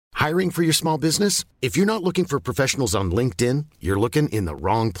Hiring for your small business? If you're not looking for professionals on LinkedIn, you're looking in the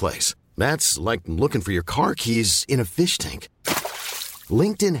wrong place. That's like looking for your car keys in a fish tank.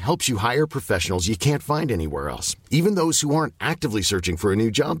 LinkedIn helps you hire professionals you can't find anywhere else, even those who aren't actively searching for a new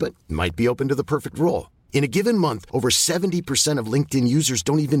job but might be open to the perfect role. In a given month, over 70% of LinkedIn users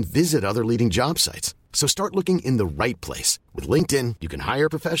don't even visit other leading job sites. So start looking in the right place. With LinkedIn, you can hire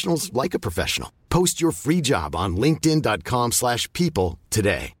professionals like a professional. Post your free job on linkedin.com/people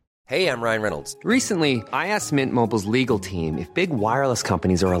today. Hey, I'm Ryan Reynolds. Recently, I asked Mint Mobile's legal team if big wireless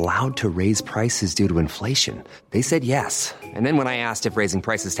companies are allowed to raise prices due to inflation. They said yes. And then when I asked if raising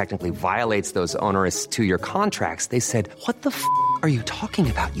prices technically violates those onerous two-year contracts, they said, what the f*** are you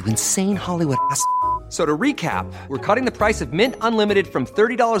talking about, you insane Hollywood ass f- So to recap, we're cutting the price of Mint Unlimited from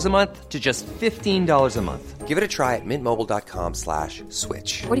 $30 a month to just $15 a month. Give it a try at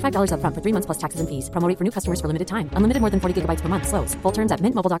mintmobile.com/switch. $45 up front for 3 months plus taxes and fees. Promo rate for new customers for limited time. Unlimited more than 40 gigabytes per month. Slows full terms at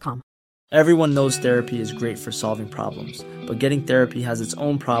mintmobile.com. Everyone knows therapy is great for solving problems, but getting therapy has its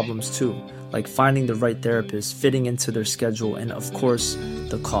own problems too, like finding the right therapist, fitting into their schedule, and of course,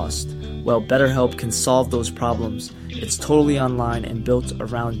 the cost. Well, BetterHelp can solve those problems. It's totally online and built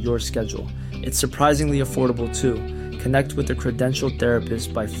around your schedule. It's surprisingly affordable too. Connect with a credentialed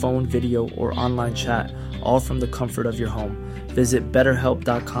therapist by phone, video, or online chat, all from the comfort of your home. Visit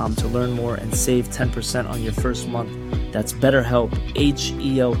BetterHelp.com to learn more and save 10% on your first month. That's BetterHelp,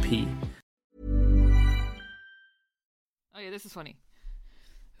 H-E-L-P. Oh yeah, this is funny.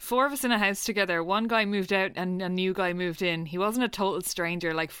 4 of us in a house together. One guy moved out and a new guy moved in. He wasn't a total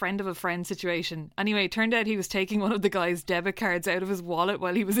stranger, like friend of a friend situation. Anyway, it turned out he was taking one of the guy's debit cards out of his wallet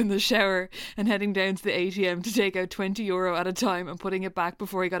while he was in the shower and heading down to the ATM to take out €20 at a time and putting it back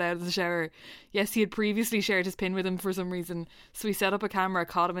before he got out of the shower. Yes, he had previously shared his PIN with him for some reason, so we set up a camera,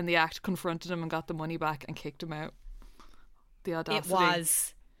 caught him in the act, confronted him and got the money back and kicked him out. The audacity. It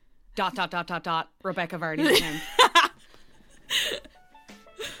was ... Rebecca Vardy's name.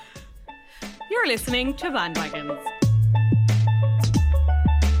 You're listening to Bandwagons.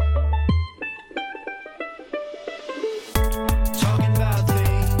 Talking about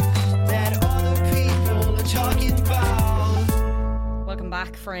things that other people are talking about. Welcome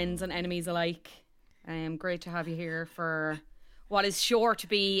back, friends and enemies alike. Great to have you here for what is sure to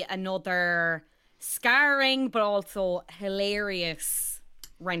be another scarring but also hilarious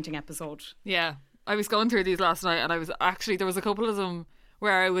renting episode. Yeah, I was going through these last night and I was actually, there was a couple of them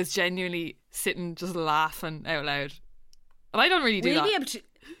where I was genuinely sitting just laughing out loud. And I don't really do that.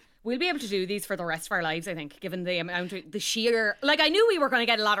 We'll be able to do these for the rest of our lives, I think, given the amount of the sheer... Like, I knew we were going to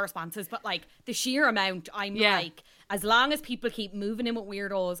get a lot of responses, but, like, the sheer amount, like, as long as people keep moving in with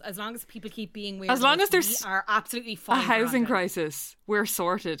weirdos, as long as people keep being weirdos, as long as there's we are absolutely fine. A housing crisis, we're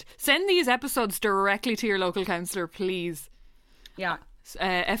sorted. Send these episodes directly to your local councillor, please. Yeah.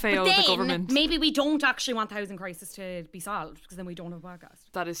 FAO, the government. Maybe we don't actually want the housing crisis to be solved because then we don't have a podcast.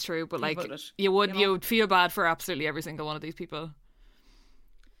 That is true, but Think like about it, you know? would feel bad for absolutely every single one of these people.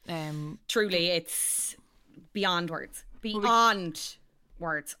 Truly, it's beyond words. Beyond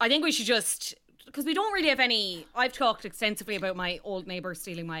words. I think we should just, because we don't really have any. I've talked extensively about my old neighbour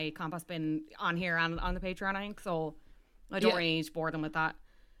stealing my compost bin on here and on the Patreon, I think, so I don't really need to bore them with that.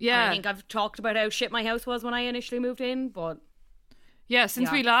 Yeah, and I think I've talked about how shit my house was when I initially moved in, but yeah,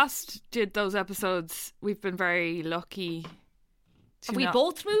 since we last did those episodes, we've been very lucky. Have we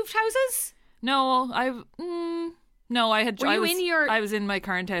both moved houses? No, I was in my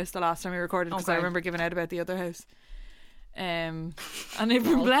current house the last time we recorded because I remember giving out about the other house. And they've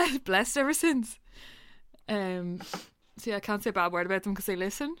been blessed ever since. So yeah, I can't say a bad word about them because they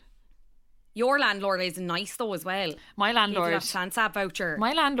listen. Your landlord is nice though as well. My landlord, Sansat voucher.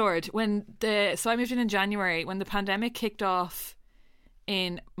 My landlord, so I moved in January when the pandemic kicked off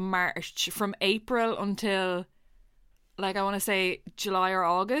in March. From April until, like, I want to say July or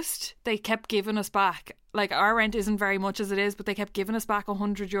August, they kept giving us back. Like, our rent isn't very much as it is, but they kept giving us back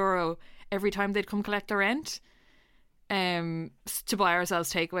 €100 every time they'd come collect the rent, to buy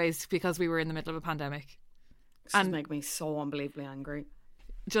ourselves takeaways because we were in the middle of a pandemic. This make me so unbelievably angry.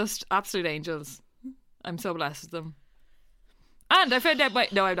 Just absolute angels. I'm so blessed with them. And I found out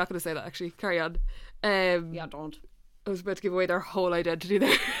no, I'm not going to say that actually. Carry on. Yeah, don't. I was about to give away their whole identity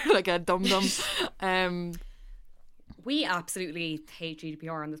there, like a dum-dum. We absolutely hate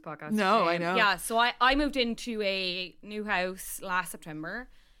GDPR on this podcast. No, I know. Yeah, so I moved into a new house last September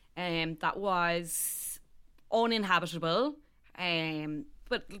that was uninhabitable.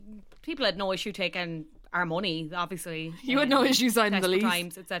 But people had no issue taking our money, obviously. You had no issue signing the lease.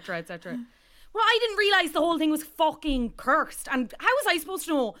 Times, etc., etc. Well, I didn't realise the whole thing was fucking cursed. And how was I supposed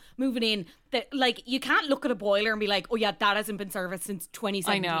to know moving in that, like, you can't look at a boiler and be like, oh yeah, that hasn't been serviced since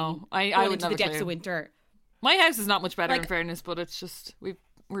 2017. I know. I going would into never the depths clue. of winter. My house is not much better, Like- in fairness, but it's just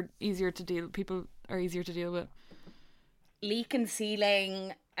we're easier to deal. People are easier to deal with. Leak and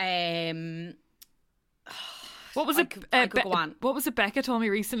ceiling. What was I it? could go on. What was it? Becca told me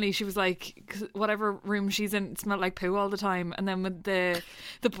recently. She was like, 'cause whatever room she's in, it smelled like poo all the time. And then when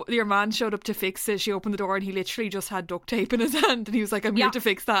your man showed up to fix it, she opened the door and he literally just had duct tape in his hand, and he was like, "I'm Yeah. here to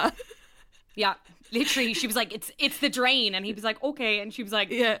fix that." Yeah, literally, she was like, it's the drain, and he was like, okay, and she was like,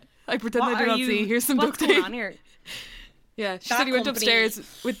 Yeah, I pretend what I do are not you? see. Here's some what's duct going tape. on here? Yeah, she That said he went company-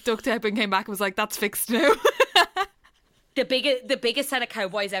 upstairs with duct tape and came back and was like, "That's fixed now." The biggest set of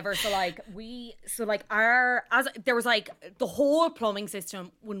cowboys ever. So there was like the whole plumbing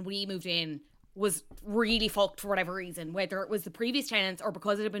system when we moved in was really fucked for whatever reason, whether it was the previous tenants or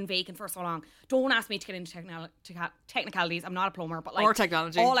because it had been vacant for so long. Don't ask me to get into technicalities. I'm not a plumber, but like Or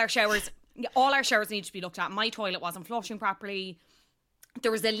technology. all our showers need to be looked at. My toilet wasn't flushing properly.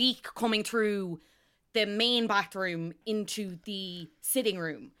 There was a leak coming through the main bathroom into the sitting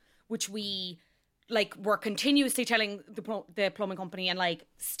room, which we like were continuously telling the plumbing company, and like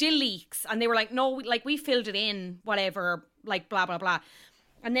still leaks, and they were like, no, like we filled it in, whatever, like blah blah blah.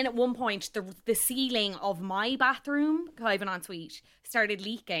 And then at one point the ceiling of my bathroom, because I have an ensuite, started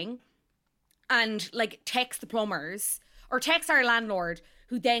leaking, and like text our landlord,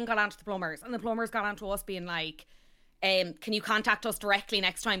 who then got onto the plumbers, and the plumbers got onto us being like, can you contact us directly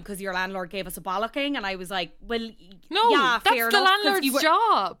next time because your landlord gave us a bollocking? And I was like, well, No, yeah, that's fair the enough, 'cause landlord's you were-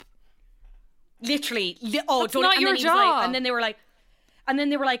 job. Literally, That's don't. not and your then he was like- job. and then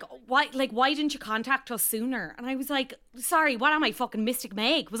they were like, why didn't you contact us sooner? And I was like, sorry, what am I, fucking Mystic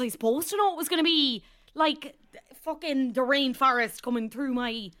Meg? Was I supposed to know it was going to be like fucking the rainforest coming through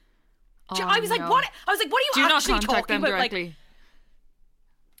my? I was like, no. what? I was like, what are Do you not actually contact talking them about? directly. Like,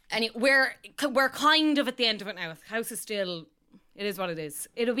 and we're kind of at the end of it now. The house is still. It is what it is.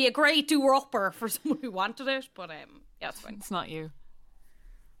 It'll be a great doer-upper for someone who wanted it, but yeah, it's fine. It's not you.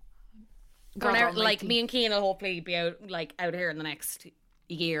 For God now, almighty. like me and Keane will hopefully be out here in the next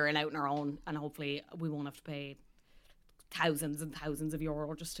year and out on our own, and hopefully we won't have to pay thousands and thousands of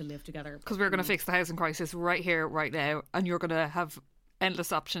euro just to live together. Because we're going to fix the housing crisis right here, right now, and you're going to have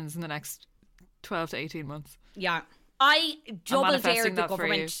endless options in the next 12 to 18 months. Yeah. I double manifesting dared the that for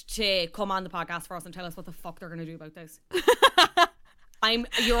government to come on the podcast for us and tell us what the fuck they're going to do about this.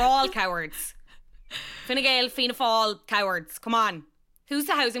 You're all cowards. Fine Gael, Fianna Fáil, cowards. Come on. Who's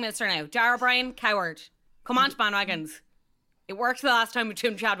the housing minister now? Dara O'Brien, coward. Come on to bandwagons. It worked the last time with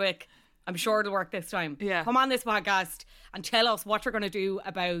Tim Chadwick. I'm sure it'll work this time. Yeah. Come on this podcast and tell us what you're going to do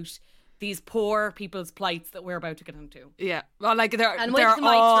about these poor people's plights that we're about to get into. Yeah, well, like And wait they're till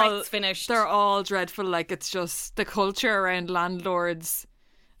my all strike's finished. They're all dreadful. Like it's just the culture around landlords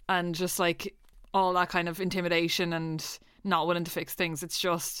and just like all that kind of intimidation and not willing to fix things. It's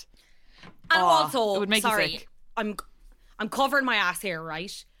just And also, it would make you sorry, sick. I'm covering my ass here,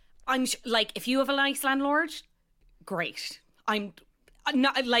 right? Like, if you have a nice landlord, great. I'm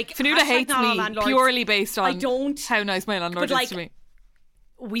not like Finuta hashtag hates not all me landlords. purely based on I don't. how nice my landlord but, is like, to me.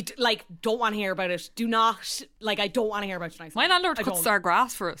 We don't want to hear about it. Do not like. I don't want to hear about your nice. My landlord I cuts don't. our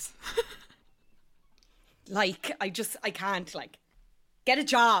grass for us. Like, I can't. Like, get a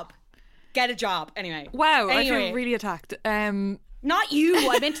job. Anyway. Wow, I Anyway, feel really attacked. not you.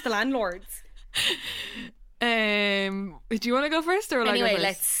 I meant the landlords. Do you want to go first or will I Anyway, go first?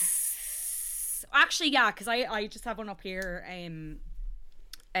 let's. Actually, yeah, because I just have one up here.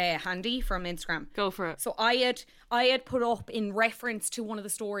 Handy from Instagram. Go for it. So I had put up in reference to one of the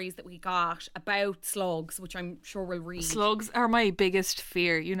stories that we got about slugs, which I'm sure we'll read. Slugs are my biggest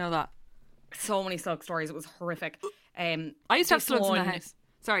fear. You know that. So many slug stories. It was horrific. I used to have This slugs in the one- house.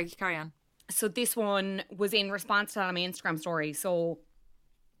 Sorry, carry on. So this one was in response to that on my Instagram story. So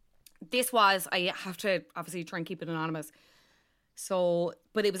this was, I have to obviously try and keep it anonymous. So,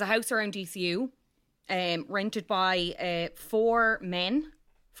 but it was a house around DCU, rented by 4 men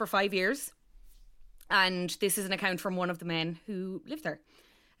for 5 years. And this is an account from one of the men who lived there.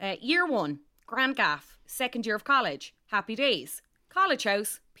 Year 1, grand gaff. 2nd year of college, happy days. College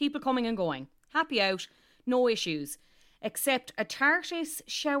house, people coming and going. Happy out, no issues. Except a TARDIS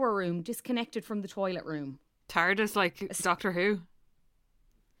shower room disconnected from the toilet room. TARDIS, like Doctor Who.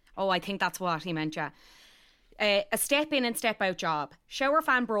 Oh, I think that's what he meant, yeah. A step in and step out job. Shower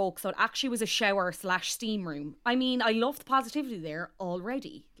fan broke, so it actually was a shower/steam room. I mean, I love the positivity there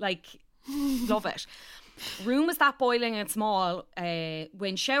already. Like, love it. Room was that boiling and small.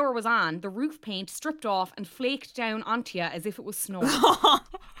 When shower was on, the roof paint stripped off and flaked down onto you as if it was snow.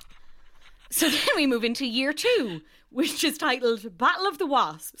 So then we move into year 2, which is titled Battle of the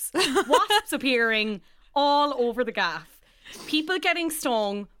Wasps. Wasps appearing all over the gaff. People getting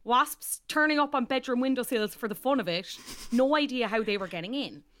stung, wasps turning up on bedroom windowsills for the fun of it. No idea how they were getting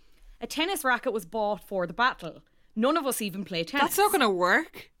in. A tennis racket was bought for the battle. None of us even play tennis. That's not going to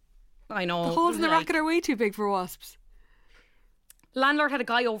work. I know. The holes in the racket are way too big for wasps. Landlord had a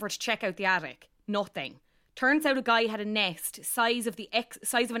guy over to check out the attic. Nothing. Turns out a guy had a nest size of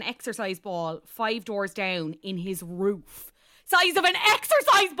an exercise ball 5 doors down in his roof. Size of an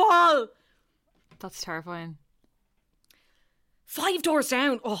exercise ball! That's terrifying. 5 doors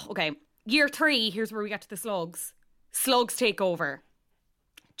down. Oh, okay. Year 3, here's where we get to the slugs. Slugs take over.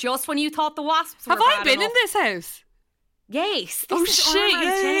 Just when you thought the wasps were Have I bad been enough- in this house? Yes. Oh, This is shit, all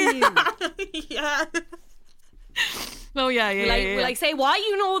I was telling you. Yeah. Oh, yeah. Will I say why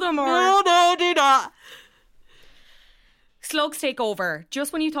you know them or... No, do not. Slugs take over.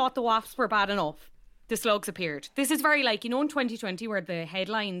 Just when you thought the wasps were bad enough, the slugs appeared. This is very like, in 2020 where the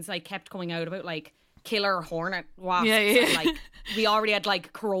headlines kept coming out about killer hornet wasps. Yeah. And, we already had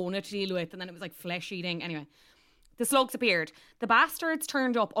corona to deal with, and then it was flesh eating. Anyway, the slugs appeared. The bastards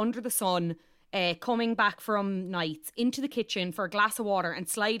turned up under the sun, coming back from nights into the kitchen for a glass of water and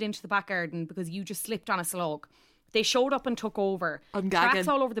slide into the back garden because you just slipped on a slug. They showed up and took over. I'm gagging. Tracks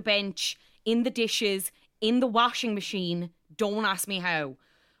all over the bench, in the dishes, in the washing machine. Don't ask me how.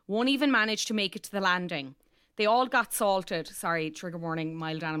 One even managed to make it to the landing. They all got salted. Sorry, trigger warning,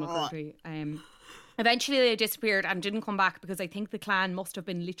 mild animal cruelty. Eventually they disappeared and didn't come back because I think the clan must have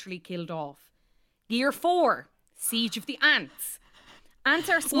been literally killed off. Year 4, Siege of the Ants. Ants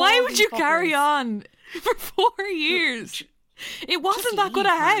are small. Why would you fuckers. carry on for 4 years? It wasn't that good a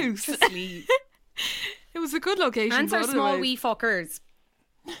house. Just leave. It was a good location. Ants but are small otherwise- wee fuckers.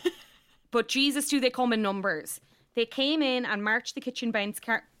 But Jesus, do they come in numbers. They came in and marched the kitchen bench,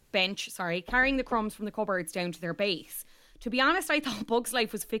 carrying the crumbs from the cupboards down to their base. To be honest, I thought Bug's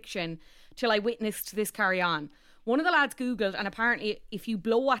Life was fiction till I witnessed this carry on. One of the lads Googled, and apparently if you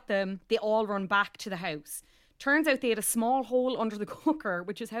blow at them, they all run back to the house. Turns out they had a small hole under the cooker,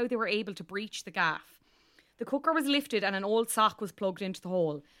 which is how they were able to breach the gaff. The cooker was lifted and an old sock was plugged into the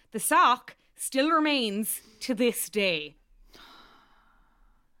hole. The sock still remains to this day.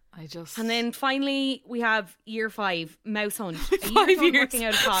 And then finally, we have year 5, Mouse Hunt. 5 years. Working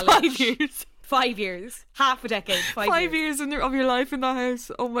out of college. 5 years. 5 years. Half a decade. 5 years of your life in that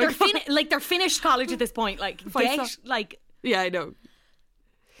house. Oh my God. They're finished college at this point. Yeah, I know.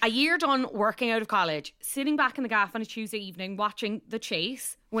 A year done working out of college, sitting back in the gaff on a Tuesday evening watching The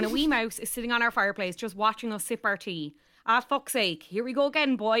Chase, when a wee mouse is sitting on our fireplace just watching us sip our tea. Ah, fuck's sake. Here we go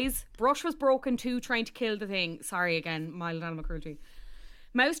again, boys. Brush was broken too, trying to kill the thing. Sorry again, mild animal cruelty.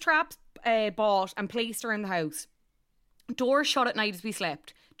 Mouse traps bought and placed around the house. Doors shut at night as we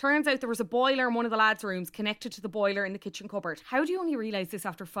slept. Turns out there was a boiler in one of the lads' rooms connected to the boiler in the kitchen cupboard. How do you only realise this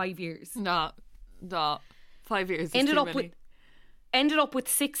after 5 years? No. 5 years is Ended too up many. Ended up with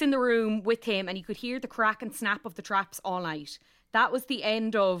 6 in the room with him, and you could hear the crack and snap of the traps all night. That was the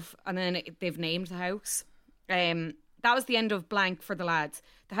end of, and then they've named the house. That was the end of blank for the lads.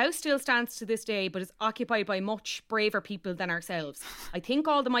 The house still stands to this day, but is occupied by much braver people than ourselves. I think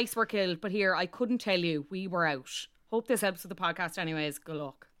all the mice were killed, but here, I couldn't tell you. We were out. Hope this helps with the podcast anyways. Good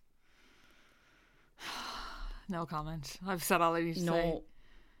luck. No comment. I've said all I need to say.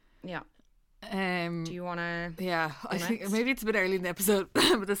 Yeah. Do you want to... Yeah, I think maybe it's a bit early in the episode,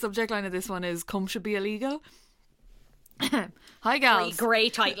 but the subject line of this one is "Cum should be illegal." Hi, gals.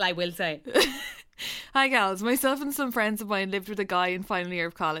 Great title, I will say. Hi, gals. Myself and some friends of mine lived with a guy in final year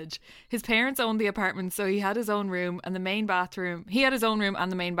of college. His parents owned the apartment, so he had his own room and the main bathroom. He had his own room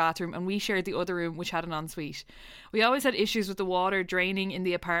and the main bathroom, and we shared the other room, which had an ensuite. We always had issues with the water draining in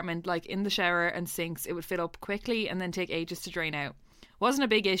the apartment, like in the shower and sinks. It would fill up quickly and then take ages to drain out. Wasn't a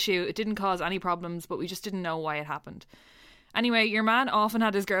big issue. It didn't cause any problems, but we just didn't know why it happened. Anyway, your man often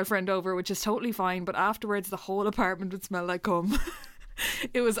had his girlfriend over, which is totally fine, but afterwards the whole apartment would smell like cum.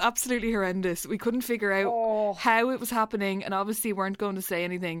 It was absolutely horrendous. We couldn't figure out how it was happening and obviously weren't going to say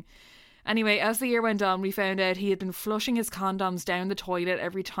anything. Anyway, as the year went on, we found out he had been flushing his condoms down the toilet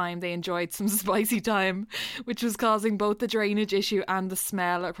every time they enjoyed some spicy time, which was causing both the drainage issue and the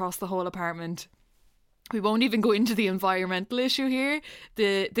smell across the whole apartment. We won't even go into the environmental issue here.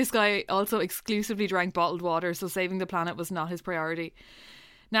 This guy also exclusively drank bottled water, so saving the planet was not his priority.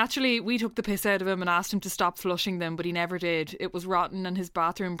 Naturally, we took the piss out of him and asked him to stop flushing them, but he never did. It was rotten and his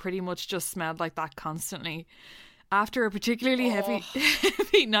bathroom pretty much just smelled like that constantly. After a particularly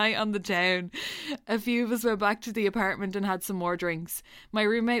heavy night on the town, a few of us went back to the apartment and had some more drinks. My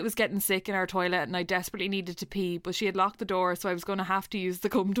roommate was getting sick in our toilet and I desperately needed to pee, but she had locked the door, so I was going to have to use the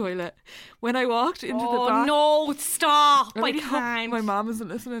cum toilet. When I walked into the bath... no, stop! I Really? can't. My mom isn't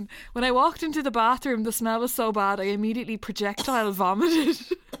listening. When I walked into the bathroom, the smell was so bad I immediately projectile vomited.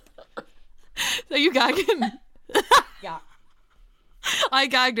 Are you gagging? Yeah. I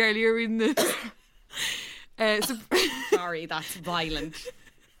gagged earlier reading this. Sorry, that's violent.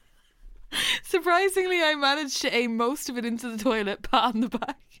 Surprisingly, I managed to aim most of it into the toilet, pat on the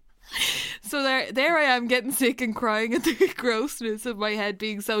back. So there I am getting sick and crying at the grossness of my head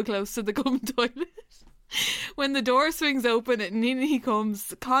being so close to the cum toilet. When the door swings open and in he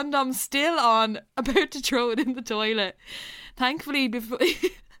comes, condom still on, about to throw it in the toilet. Thankfully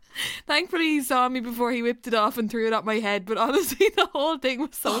he saw me before he whipped it off and threw it at my head, but honestly the whole thing was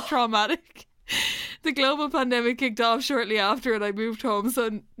so traumatic. The global pandemic kicked off shortly after and I moved home,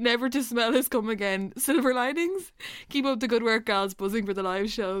 so never to smell his cum again. Silver linings? Keep up the good work, gals, buzzing for the live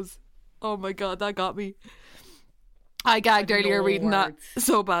shows. Oh my god, that got me. I gagged earlier reading that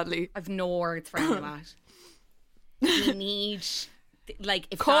so badly. I've no words for any of that. You need, like,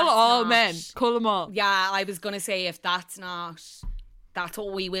 if Call that's all not- men. Call them all. Yeah, I was going to say, if that's not, that's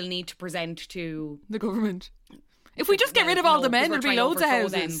what we will need to present to... The government. If we just get rid of all the men, there'd be loads of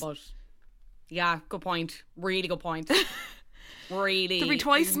houses. But yeah, good point. Really good point. Really. There'd be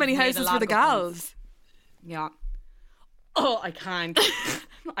twice as many made a houses lot for the of good points. gals. Yeah. Oh, I can't.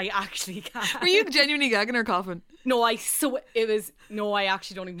 I actually can't. Were you genuinely gagging or coughing? No, I actually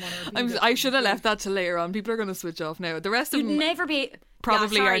don't even want to repeat it. I should have left that till later on. People are going to switch off now. The rest of You'd them never be...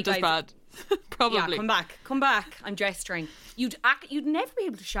 probably Yeah, sorry, aren't as guys. bad. Probably. Yeah, come back. I'm gesturing. You'd never be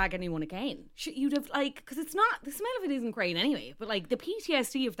able to shag anyone again. You'd have, like, because it's not, the smell of it isn't great anyway, but like the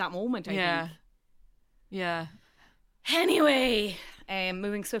PTSD of that moment, I Yeah. think. Yeah. Anyway,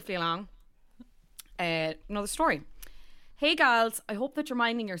 moving swiftly along. Another story. Hey gals, I hope that you're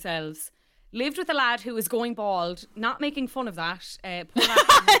minding yourselves. Lived with a lad who was going bald. Not making fun of that. Poor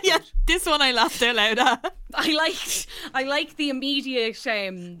lad. Yeah, this one I laughed out loud at. I like the immediate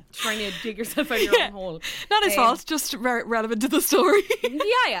trying to dig yourself out of your own hole. Not his fault, just relevant to the story.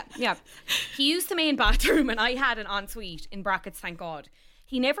 Yeah. He used the main bathroom and I had an ensuite, in brackets, thank God.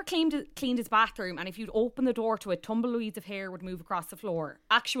 He never cleaned his bathroom, and if you'd open the door to it, tumbleweeds of hair would move across the floor.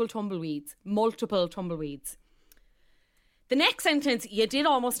 Actual tumbleweeds. Multiple tumbleweeds. The next sentence, you did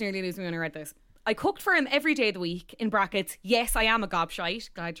almost nearly lose me when I read this. I cooked for him every day of the week, in brackets, yes, I am a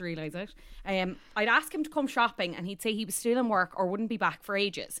gobshite, glad to realise it. I'd ask him to come shopping and he'd say he was still in work or wouldn't be back for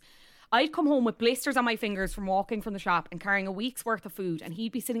ages. I'd come home with blisters on my fingers from walking from the shop and carrying a week's worth of food, and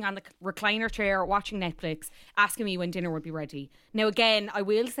he'd be sitting on the recliner chair watching Netflix, asking me when dinner would be ready. Now again, I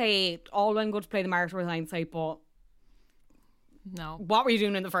will say, all well and good to play the martyr with hindsight, but No. what were you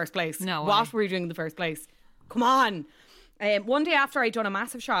doing in the first place? No What way. were you doing in the first place? Come on. One day after I'd done a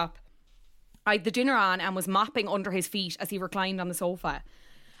massive shop, I had the dinner on and was mopping under his feet as he reclined on the sofa.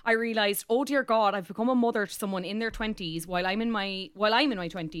 I realised, oh dear God, I've become a mother to someone in their 20s while I'm in my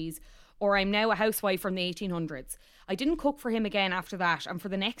 20s, or I'm now a housewife from the 1800s. I didn't cook for him again after that, and for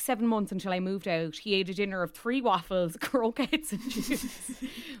the next 7 months until I moved out, he ate a dinner of 3 waffles, croquettes and juice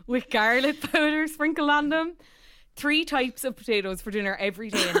with garlic powder sprinkled on them. 3 types of potatoes for dinner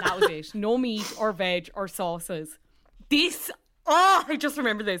every day, and that was it. No meat or veg or sauces. I just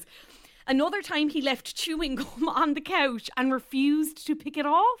remember this. Another time he left chewing gum on the couch and refused to pick it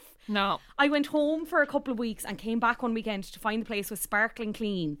off. No. I went home for a couple of weeks and came back one weekend to find the place was sparkling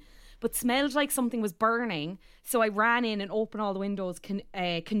clean, but smelled like something was burning. So I ran in and opened all the windows,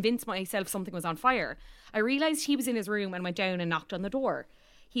 convinced myself something was on fire. I realised he was in his room and went down and knocked on the door.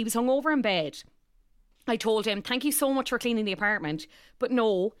 He was hungover in bed. I told him, thank you so much for cleaning the apartment. But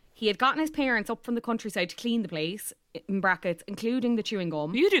no, he had gotten his parents up from the countryside to clean the place, in brackets, including the chewing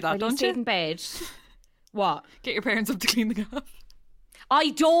gum. You do that, while he don't stayed you? in bed. What? Get your parents up to clean the gaff. I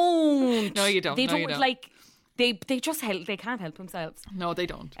don't. No, you don't. They No, don't you don't. like. They just help. They can't help themselves. No, they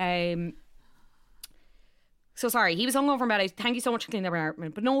don't. So sorry, he was hungover in bed. Thank you so much for cleaning the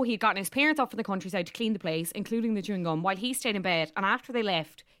apartment. But no, he'd gotten his parents up from the countryside to clean the place, including the chewing gum, while he stayed in bed. And after they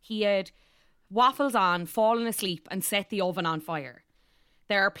left, he had waffles on, fallen asleep, and set the oven on fire.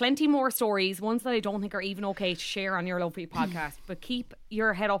 There are plenty more stories, ones that I don't think are even okay to share on your lovely podcast. But keep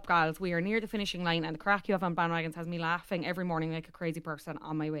your head up, gals. We are near the finishing line, and the crack you have on bandwagons has me laughing every morning like a crazy person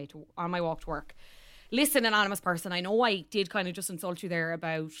on my walk to work. Listen, anonymous person, I know I did kind of just insult you there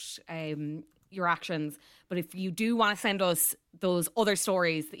about your actions, but if you do want to send us those other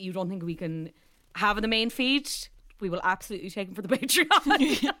stories that you don't think we can have in the main feed, we will absolutely take them for the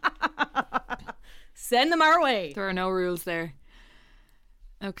Patreon. Send them our way. There are no rules there.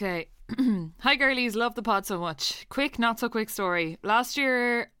 Okay. Hi girlies, love the pod so much. Quick, not so quick story. Last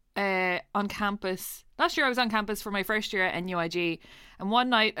year I was on campus for my first year at NUIG, and one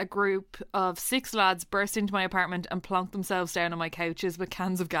night a group of 6 lads burst into my apartment and plonked themselves down on my couches with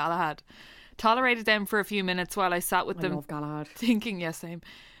cans of Galahad. Tolerated them for a few minutes while I sat with them, love Galahad.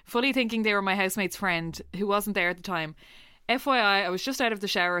 fully thinking they were my housemate's friend, who wasn't there at the time. FYI, I was just out of the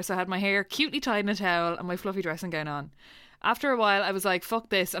shower, so I had my hair cutely tied in a towel and my fluffy dressing gown on. After a while, I was like, fuck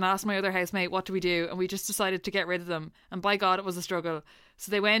this, and asked my other housemate, what do we do? And we just decided to get rid of them. And by God, it was a struggle.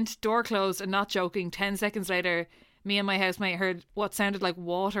 So they went, door closed, and not joking, 10 seconds later, me and my housemate heard what sounded like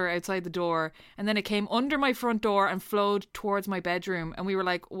water outside the door. And then it came under my front door and flowed towards my bedroom. And we were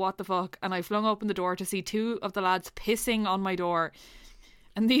like, what the fuck? And I flung open the door to see 2 of the lads pissing on my door.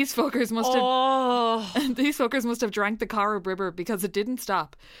 And these fuckers must have drank the Corrib River because it didn't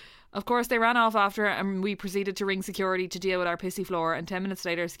stop. Of course, they ran off after and we proceeded to ring security to deal with our pissy floor. And 10 minutes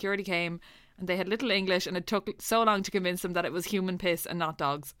later, security came and they had little English and it took so long to convince them that it was human piss and not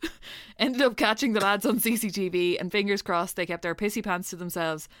dogs. Ended up catching the lads on CCTV and fingers crossed they kept their pissy pants to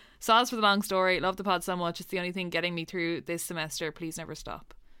themselves. Soz for the long story. Love the pod so much. It's the only thing getting me through this semester. Please never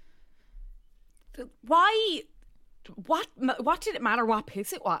stop. Why? What did it matter what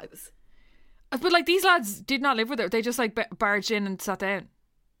piss it was? But like, these lads did not live with her. They just like barged in and sat down.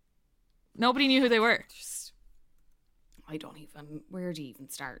 Nobody knew who they were. Where do you even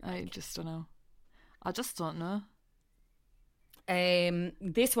start? I just don't know.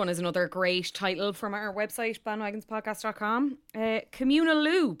 This one is another great title from our website, bandwagonspodcast.com. Communal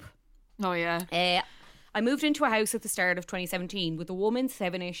lube. Oh yeah. I moved into a house at the start of 2017 with a woman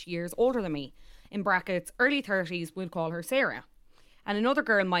 7-ish years older than me. In brackets, early 30s, we'll call her Sarah. And another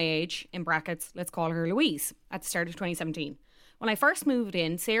girl my age, in brackets, let's call her Louise, at the start of 2017. When I first moved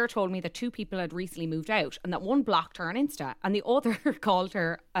in, Sarah told me that 2 people had recently moved out and that one blocked her on Insta and the other called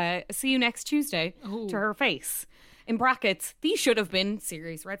her see you next Tuesday to her face. In brackets, these should have been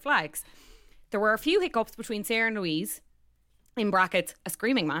serious red flags. There were a few hiccups between Sarah and Louise, in brackets, a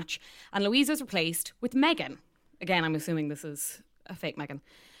screaming match, and Louise was replaced with Megan. Again, I'm assuming this is a fake Megan.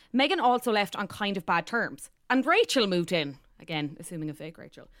 Megan also left on kind of bad terms. And Rachel moved in. Again, assuming a fake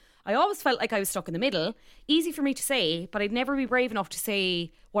Rachel. I always felt like I was stuck in the middle. Easy for me to say, but I'd never be brave enough to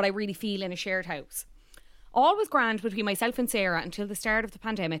say what I really feel in a shared house. All was grand between myself and Sarah until the start of the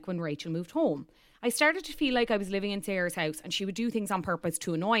pandemic when Rachel moved home. I started to feel like I was living in Sarah's house and she would do things on purpose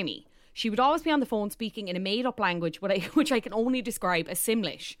to annoy me. She would always be on the phone speaking in a made-up language which I can only describe as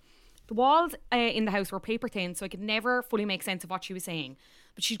Simlish. The walls in the house were paper thin, so I could never fully make sense of what she was saying.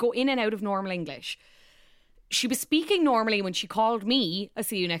 But she'd go in and out of normal English. She was speaking normally when she called me a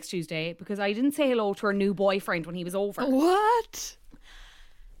see you next Tuesday because I didn't say hello to her new boyfriend when he was over. What?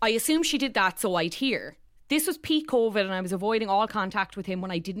 I assumed she did that so I'd hear. This was peak COVID and I was avoiding all contact with him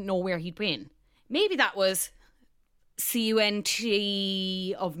when I didn't know where he'd been. Maybe that was CUNT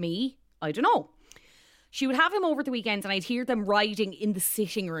of me. I don't know. She would have him over the weekends and I'd hear them riding in the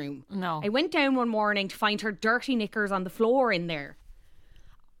sitting room. No. I went down one morning to find her dirty knickers on the floor in there.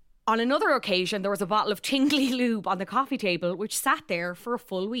 On another occasion, there was a bottle of tingly lube on the coffee table, which sat there for a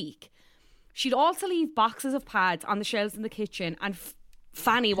full week. She'd also leave boxes of pads on the shelves in the kitchen and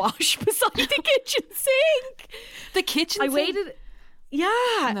fanny wash beside the kitchen sink. The kitchen sink? I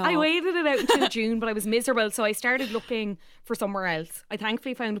waited it out until June, but I was miserable, so I started looking for somewhere else. I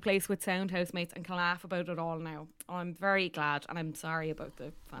thankfully found a place with sound housemates and can laugh about it all now. I'm very glad, and I'm sorry about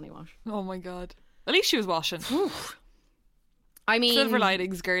the fanny wash. Oh my God. At least she was washing. I mean, silver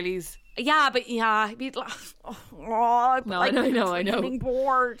linings, girlies. Yeah, but yeah, I know. I know. Getting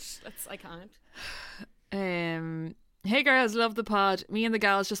bored. I can't. Hey girls, love the pod. Me and the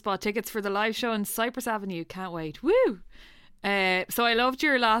gals just bought tickets for the live show in Cypress Avenue. Can't wait. Woo! So I loved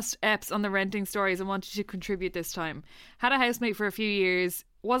your last eps on the renting stories and wanted to contribute this time. Had a housemate for a few years.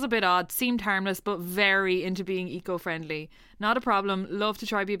 Was a bit odd, seemed harmless, but very into being eco-friendly. Not a problem, love to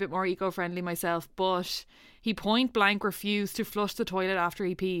try be a bit more eco-friendly myself, but he point blank refused to flush the toilet after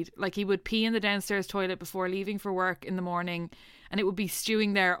he peed. Like, he would pee in the downstairs toilet before leaving for work in the morning, and it would be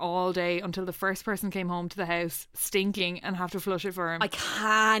stewing there all day until the first person came home to the house stinking and have to flush it for him. I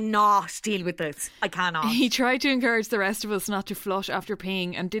cannot deal with this. I cannot. He tried to encourage the rest of us not to flush after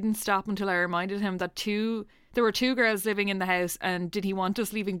peeing and didn't stop until I reminded him that there were 2 girls living in the house, and did he want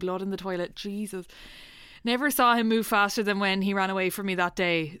us leaving blood in the toilet? Jesus. Never saw him move faster than when he ran away from me that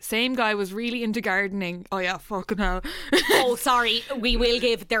day. Same guy was really into gardening. Oh yeah, fucking hell. Oh, sorry.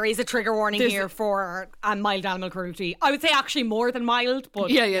 There is a trigger warning here for mild animal cruelty. I would say actually more than mild,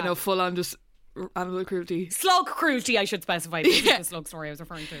 but... Yeah, no, full on just animal cruelty. Slug cruelty, I should specify. This is the slug story I was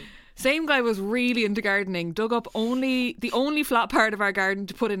referring to. Same guy was really into gardening, dug up the only flat part of our garden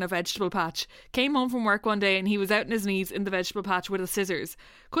to put in a vegetable patch. Came home from work one day and he was out on his knees in the vegetable patch with his scissors.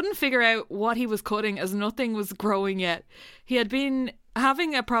 Couldn't figure out what he was cutting as nothing was growing yet. He had been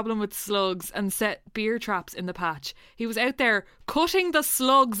having a problem with slugs and set beer traps in the patch. He was out there cutting the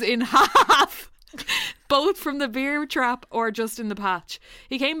slugs in half. Both from the beer trap or just in the patch.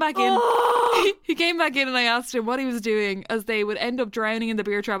 He came back in. He came back in and I asked him what he was doing, as they would end up drowning in the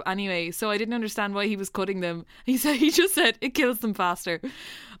beer trap anyway. So I didn't understand why he was cutting them. He just said it kills them faster.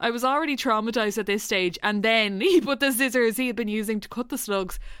 I was already traumatized at this stage, and then he put the scissors he had been using to cut the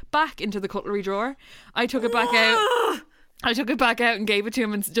slugs back into the cutlery drawer. I took it back out. I took it back out and gave it to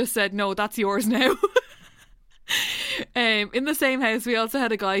him and just said, "No, that's yours now." In the same house, we also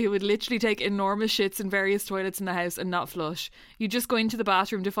had a guy who would literally take enormous shits in various toilets in the house and not flush. You just go into the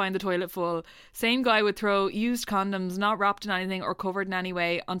bathroom to find the toilet full. Same guy would throw used condoms, not wrapped in anything or covered in any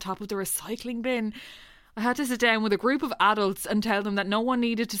way, on top of the recycling bin. I had to sit down with a group of adults and tell them that no one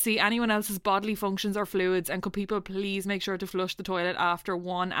needed to see anyone else's bodily functions or fluids, and could people please make sure to flush the toilet after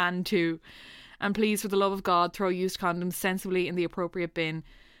 1 and 2. And please, for the love of God, throw used condoms sensibly in the appropriate bin.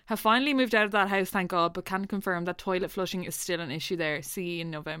 Have finally moved out of that house, thank God, but can confirm that toilet flushing is still an issue there. See you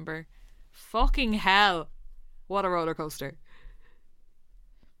in November. Fucking hell. What a roller coaster.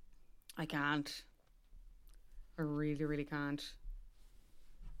 I can't. I really, really can't.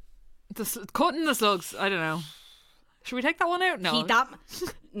 Cutting the slugs, I don't know. Should we take that one out? No.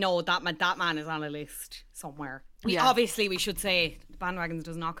 That man is on a list somewhere. Obviously, we should say Bandwagons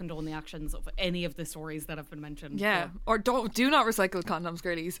does not condone the actions of any of the stories that have been mentioned. Yeah, or do not recycle condoms,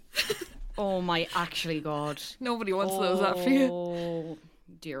 girlies. Oh my actually God. Nobody wants those after you. Oh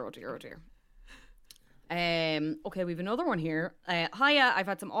dear, oh dear, oh dear. Okay, we have another one here. Hiya, I've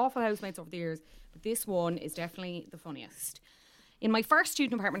had some awful housemates over the years, but this one is definitely the funniest. In my first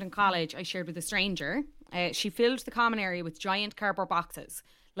student apartment in college, I shared with a stranger. She filled the common area with giant cardboard boxes,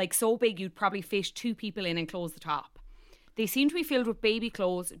 like so big you'd probably fit 2 people in and close the top. They seemed to be filled with baby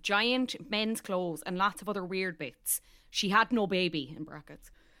clothes, giant men's clothes, and lots of other weird bits. She had no baby, in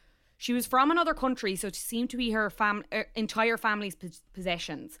brackets. She was from another country, so it seemed to be her entire family's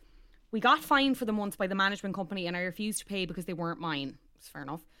possessions. We got fined for them once by the management company, and I refused to pay because they weren't mine. It's fair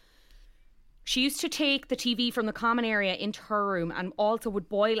enough. She used to take the TV from the common area into her room, and also would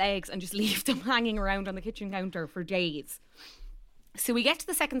boil eggs and just leave them hanging around on the kitchen counter for days. So we get to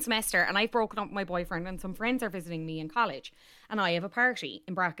the second semester and I've broken up with my boyfriend and some friends are visiting me in college, and I have a party,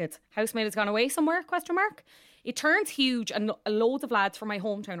 in brackets, housemate has gone away somewhere, ? It turns huge and loads of lads from my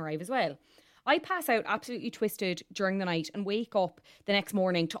hometown arrive as well. I pass out absolutely twisted during the night and wake up the next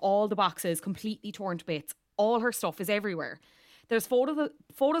morning to all the boxes completely torn to bits. All her stuff is everywhere. There's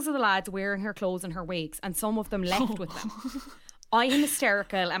photos of the lads wearing her clothes and her wigs, and some of them left with them. I am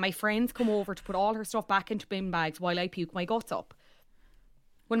hysterical and my friends come over to put all her stuff back into bin bags while I puke my guts up.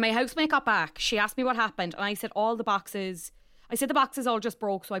 When my housemate got back, she asked me what happened, and I said the boxes all just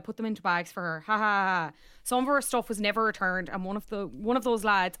broke, so I put them into bags for her. Ha ha ha. Some of her stuff was never returned, and one of those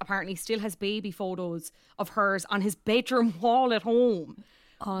lads apparently still has baby photos of hers on his bedroom wall at home.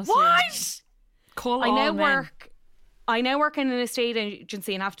 Honestly. What? Call I all now men. work in an estate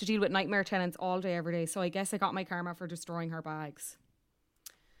agency and have to deal with nightmare tenants all day, every day. So I guess I got my karma for destroying her bags.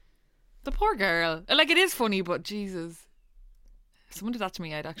 The poor girl. Like, it is funny, but Jesus. If someone did that to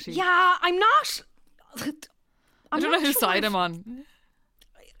me, I'd actually... Yeah, I don't know whose side I'm on.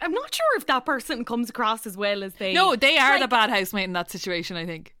 I'm not sure if that person comes across as well as they... No, they are the bad housemate in that situation, I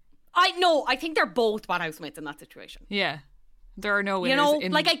think. I think they're both bad housemates in that situation. Yeah. There are no winners. You know,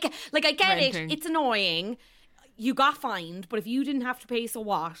 in I get renting. it. It's annoying. You got fined, but if you didn't have to pay, so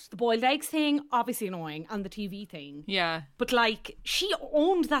what? The boiled eggs thing, obviously annoying, and the TV thing. Yeah. But like, she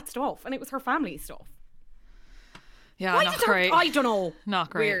owned that stuff, and it was her family's stuff. Yeah, Why not did her- great. I don't know. Not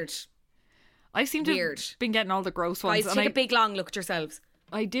great. Weird. I seem to have been getting all the gross ones. Guys, take a big long look at yourselves.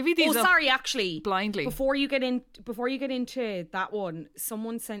 I divvy these up sorry, actually, blindly. Before you get into that one,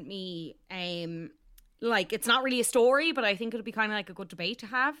 someone sent me like, it's not really a story, but I think it'll be kind of like a good debate to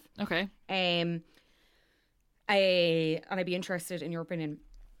have. Okay. And I'd be interested in your opinion.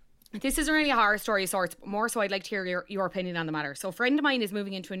 This isn't really a horror story of sorts, but more so I'd like to hear your opinion on the matter. So a friend of mine is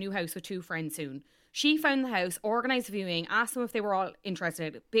moving into a new house with 2 friends soon. She found the house, organised a viewing, asked them if they were all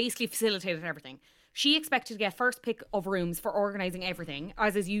interested, basically facilitated everything. She expected to get first pick of rooms for organising everything,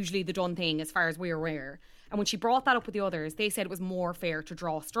 as is usually the done thing as far as we're aware. And when she brought that up with the others, they said it was more fair to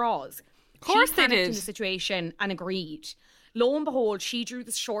draw straws. Of course she they panicked did. in the situation and agreed. Lo and behold, she drew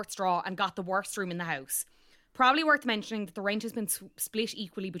the short straw and got the worst room in the house. Probably worth mentioning that the rent has been split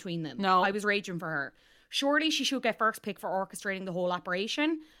equally between them. No. I was raging for her. Surely she should get first pick for orchestrating the whole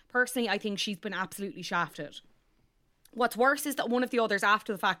operation. Personally, I think she's been absolutely shafted. What's worse is that one of the others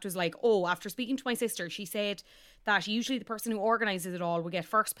after the fact was like, oh, after speaking to my sister, she said that usually the person who organises it all will get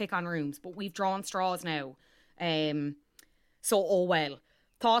first pick on rooms, but we've drawn straws now. So, oh well.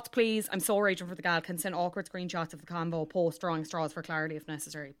 Thoughts, please. I'm so raging for the gal. Can send awkward screenshots of the convo, post drawing straws for clarity if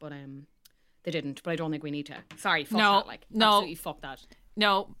necessary. But they didn't. But I don't think we need to. Sorry, fuck that. Like, absolutely fuck that.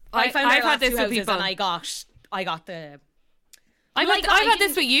 No, I've had this with people, and I got the. I've had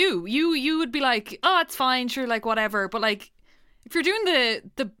this with you. You would be like, oh, it's fine, sure, like whatever. But like, if you're doing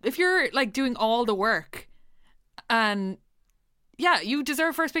if you're like doing all the work, and yeah, you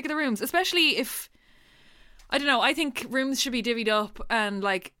deserve first pick of the rooms, especially if, I don't know, I think rooms should be divvied up and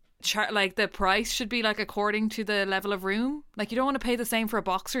like like the price should be like according to the level of room. Like you don't want to pay the same for a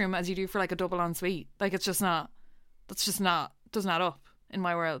box room as you do for like a double ensuite. Like it's just not. That's just not. Doesn't add up in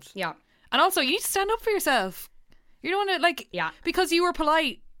my world. Yeah. And also, you need to stand up for yourself. You don't want to, like, because you were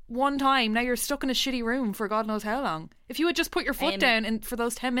polite one time, now you're stuck in a shitty room for God knows how long. If you had just put your foot down for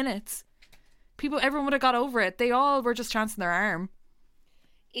those 10 minutes, everyone would have got over it. They all were just chancing their arm.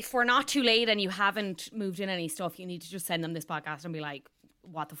 If we're not too late and you haven't moved in any stuff, you need to just send them this podcast and be like,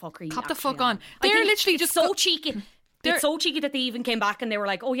 what the fuck are you Cop the actually fuck on. They're literally just so cheeky. It's so cheeky that they even came back and they were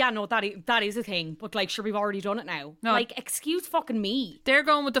like, oh yeah, no, that is a thing. But like, sure, we've already done it now. No. Like, excuse fucking me. They're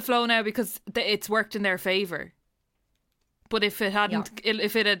going with the flow now because it's worked in their favour. But if it hadn't,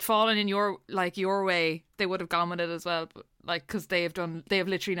 if it had fallen in your way, they would have gone with it as well. But like, because they have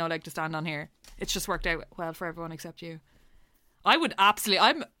literally no leg to stand on here. It's just worked out well for everyone except you.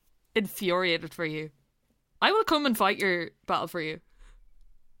 I'm infuriated for you. I will come and fight your battle for you.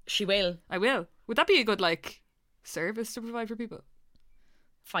 She will. I will. Would that be a good like service to provide for people?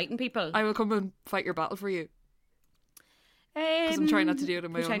 Fighting people. I will come and fight your battle for you. Because I'm trying not to do it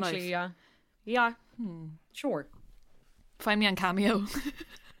in my own life. Yeah. Sure. Find me on Cameo.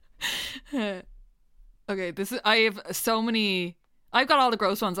 Okay, I have so many. I've got all the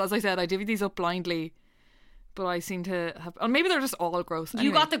gross ones. As I said, I divvied these up blindly, but I seem to have. Or maybe they're just all gross. Anyway.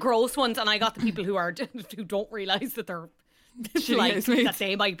 You got the gross ones, and I got the people who don't realise that they're like that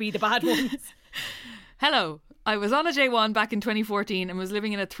they might be the bad ones. Hello. I was on a J1 back in 2014 and was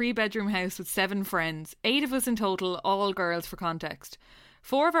living in a 3-bedroom house with 7 friends. 8 of us in total, all girls for context.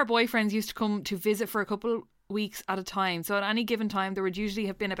 4 of our boyfriends used to come to visit for a couple weeks at a time, so at any given time there would usually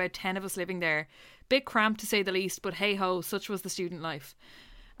have been about 10 of us living there. Bit cramped to say the least, but hey ho, such was the student life.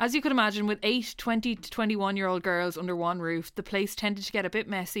 As you could imagine, with 8 20 to 21 year old girls under one roof, the place tended to get a bit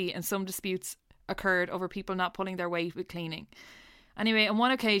messy and some disputes occurred over people not pulling their weight with cleaning. Anyway, on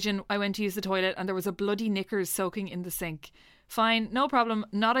one occasion I went to use the toilet and there was a bloody knickers soaking in the sink. Fine, no problem,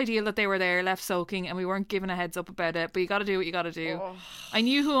 not ideal that they were there, left soaking, and we weren't given a heads up about it, but you gotta do what you gotta do. I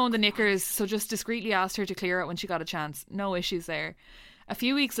knew who owned the knickers, so just discreetly asked her to clear it when she got a chance. No issues there. A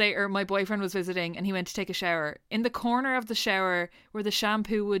few weeks later, my boyfriend was visiting and he went to take a shower. In the corner of the shower, where the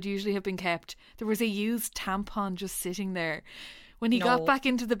shampoo would usually have been kept, there was a used tampon just sitting there. When he got back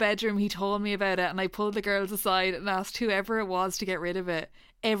into the bedroom, he told me about it and I pulled the girls aside and asked whoever it was to get rid of it.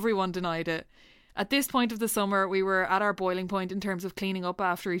 Everyone denied it. At this point of the summer, we were at our boiling point in terms of cleaning up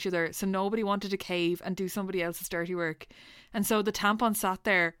after each other, so nobody wanted to cave and do somebody else's dirty work. And so the tampon sat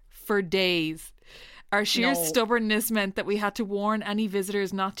there for days. Our sheer stubbornness meant that we had to warn any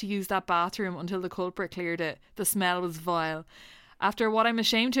visitors not to use that bathroom until the culprit cleared it. The smell was vile. After what I'm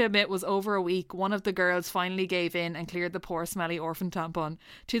ashamed to admit was over a week, one of the girls finally gave in and cleared the poor smelly orphan tampon.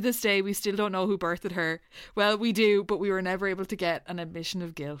 To this day, we still don't know who birthed her. Well, we do, but we were never able to get an admission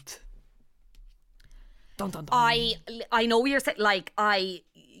of guilt. Dun, dun, dun. I know you're saying,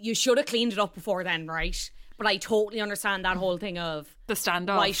 you should have cleaned it up before then, right? But I totally understand that whole thing of the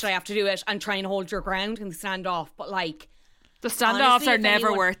standoff. Why should I have to do it and try and hold your ground and stand off? But like, the standoffs are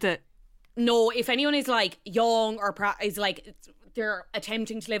never worth it. No, if anyone is like young or is like they're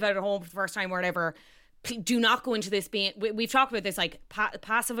attempting to live out at home for the first time or whatever, do not go into this being. We've talked about this, like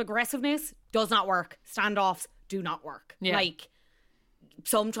passive aggressiveness does not work. Standoffs do not work. Yeah. Like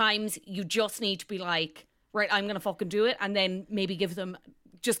sometimes you just need to be like, right, I'm gonna fucking do it, and then maybe give them.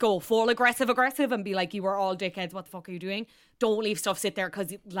 Just go full aggressive and be like, you were all dickheads, what the fuck are you doing? Don't leave stuff sit there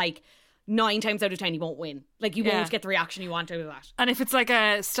because like 9 times out of 10 you won't win. Like you won't get the reaction you want out of that. And if it's like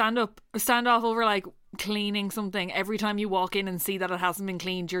a standoff over like cleaning something, every time you walk in and see that it hasn't been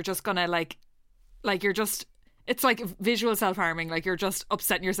cleaned, you're just gonna like you're just, it's like visual self-harming. Like you're just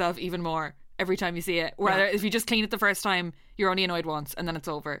upsetting yourself even more every time you see it. Whereas if you just clean it the first time, you're only annoyed once and then it's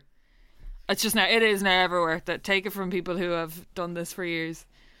over. It is never worth it. Take it from people who have done this for years.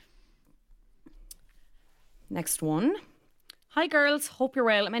 Next one. Hi girls, hope you're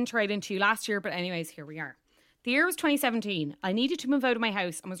well. I meant to write into you last year, but anyways, here we are. The year was 2017. I needed to move out of my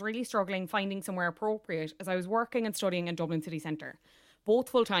house and was really struggling finding somewhere appropriate as I was working and studying in Dublin city centre. Both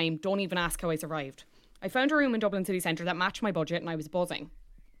full time, don't even ask how I survived. I found a room in Dublin city centre that matched my budget and I was buzzing.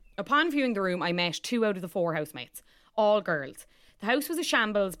 Upon viewing the room, I met 2 out of the 4 housemates, all girls. The house was a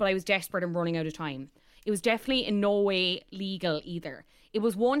shambles, but I was desperate and running out of time. It was definitely in no way legal either. It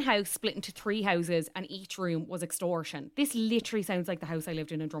was one house split into 3 houses and each room was extortion. This literally sounds like the house I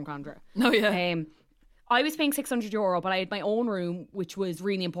lived in Drumcondra. Oh, yeah. I was paying €600, but I had my own room, which was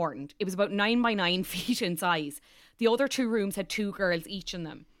really important. It was about 9 by 9 feet in size. The other 2 rooms had 2 girls each in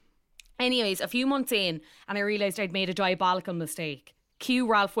them. Anyways, a few months in, and I realised I'd made a diabolical mistake. Cue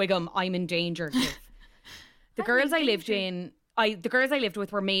Ralph Wiggum, I'm in danger. The girls I lived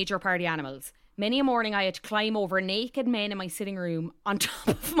with were major party animals. Many a morning I had to climb over naked men in my sitting room on top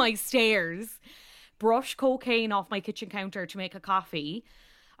of my stairs, brush cocaine off my kitchen counter to make a coffee.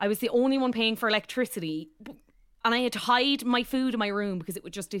 I was the only one paying for electricity, and I had to hide my food in my room because it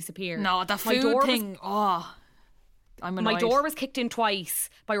would just disappear. No, the food thing. I'm annoyed. My door was kicked in twice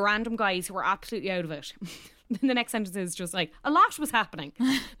by random guys who were absolutely out of it. Then the next sentence is just like, a lot was happening,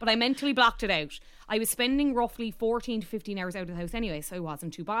 but I mentally blocked it out. I was spending roughly 14 to 15 hours out of the house anyway, so I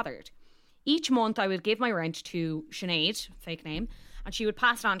wasn't too bothered. Each month I would give my rent to Sinead, fake name, and she would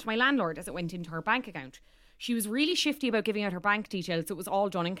pass it on to my landlord as it went into her bank account. She was really shifty about giving out her bank details, so it was all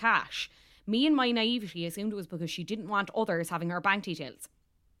done in cash. Me and my naivety assumed it was because she didn't want others having her bank details.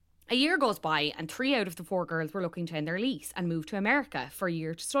 A year goes by and 3 out of the 4 girls were looking to end their lease and move to America for a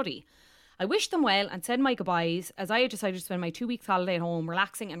year to study. I wished them well and said my goodbyes as I had decided to spend my 2 weeks holiday at home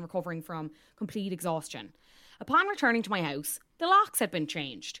relaxing and recovering from complete exhaustion. Upon returning to my house, the locks had been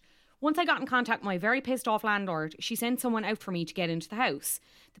changed. Once I got in contact with my very pissed off landlord, she sent someone out for me to get into the house.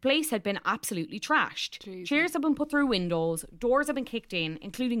 The place had been absolutely trashed. Jesus. Chairs had been put through windows, doors had been kicked in,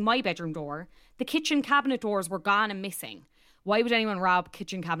 including my bedroom door. The kitchen cabinet doors were gone and missing. Why would anyone rob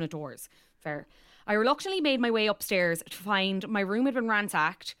kitchen cabinet doors? Fair. I reluctantly made my way upstairs to find my room had been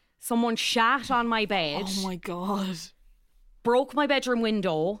ransacked. Someone shat on my bed. Oh my God. Broke my bedroom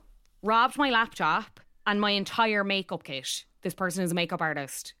window, robbed my laptop and my entire makeup kit. This person is a makeup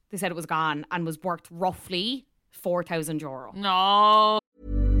artist. They said it was gone and was worth roughly €4,000. No.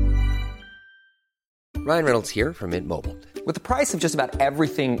 Ryan Reynolds here from Mint Mobile. With the price of just about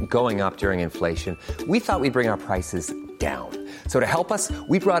everything going up during inflation, we thought we'd bring our prices down. So to help us,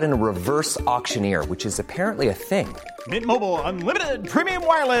 we brought in a reverse auctioneer, which is apparently a thing. Mint Mobile Unlimited Premium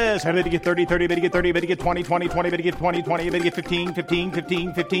Wireless. How to get 30, 30, bit to get 30, bit to get 20, 20, 20, bit to get 20, 20, bit to get 15, 15,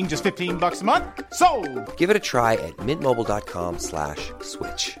 15, 15, just $15 a month? Sold! Give it a try at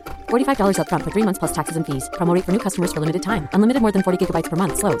mintmobile.com/switch. $45 up front for 3 months plus taxes and fees. Promo rate for new customers for limited time. Unlimited more than 40 gigabytes per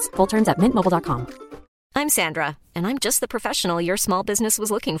month. Slows full terms at mintmobile.com. I'm Sandra, and I'm just the professional your small business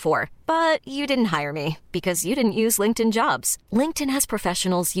was looking for. But you didn't hire me because you didn't use LinkedIn Jobs. LinkedIn has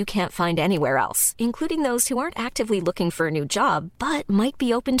professionals you can't find anywhere else, including those who aren't actively looking for a new job, but might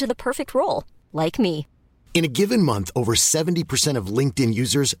be open to the perfect role, like me. In a given month, over 70% of LinkedIn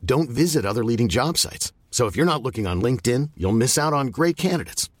users don't visit other leading job sites. So if you're not looking on LinkedIn, you'll miss out on great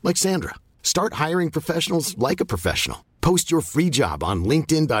candidates like Sandra. Start hiring professionals like a professional. Post your free job on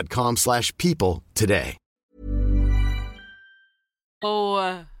linkedin.com/people today.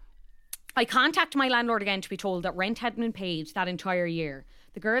 Oh. I contacted my landlord again to be told that rent hadn't been paid that entire year.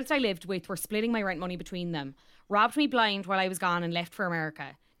 The girls I lived with were splitting my rent money between them, robbed me blind while I was gone and left for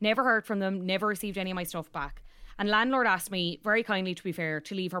America. Never heard from them, never received any of my stuff back. And landlord asked me, very kindly to be fair,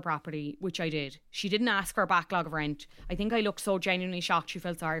 to leave her property, which I did. She didn't ask for a backlog of rent. I think I looked so genuinely shocked she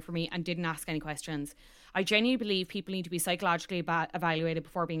felt sorry for me and didn't ask any questions. I genuinely believe people need to be psychologically evaluated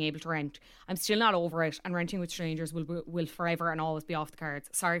before being able to rent. I'm still not over it, and renting with strangers will forever and always be off the cards.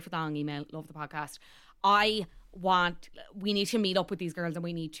 Sorry for the long email. Love the podcast. We need to meet up with these girls and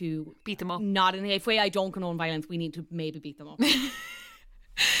we need to beat them up. Not in a way I don't condone violence. We need to maybe beat them up.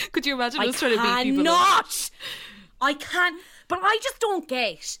 Could you imagine us trying to beat people up? I can't. But I just don't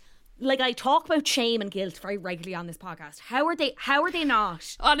get. Like, I talk about shame and guilt very regularly on this podcast. How are they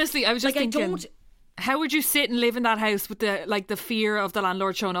not? Honestly, I was just thinking. I don't. How would you sit and live in that house with the fear of the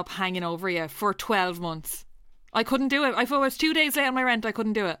landlord showing up hanging over you for 12 months? I couldn't do it. If I was 2 days late on my rent, I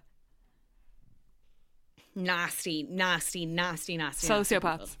couldn't do it. Nasty.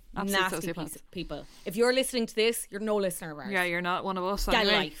 Sociopaths. Nasty people. If you're listening to this, you're no listener of ours. Yeah, you're not one of us. Get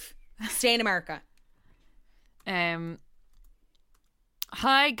anyway. life. Stay in America.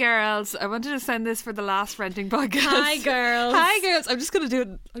 Hi girls, I wanted to send this for the last renting podcast. Hi girls. I'm just gonna do it.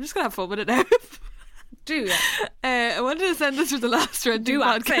 I'm just gonna have fun with it now. Do it. I wanted to send this for the last renting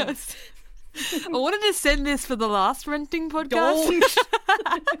podcast. I wanted to send this for the last renting podcast. Don't.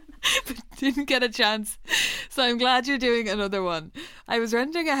 But didn't get a chance. So I'm glad you're doing another one. I was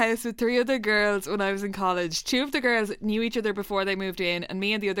renting a house with 3 other girls when I was in college. 2 of the girls knew each other before they moved in, and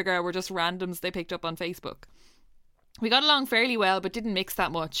me and the other girl were just randoms they picked up on Facebook. We got along fairly well, but didn't mix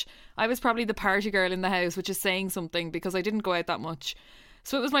that much. I was probably the party girl in the house, which is saying something because I didn't go out that much.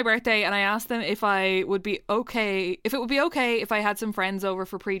 So it was my birthday, and I asked them if it would be okay if I had some friends over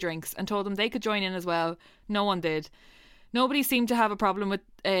for pre-drinks, and told them they could join in as well. No one did. Nobody seemed to have a problem with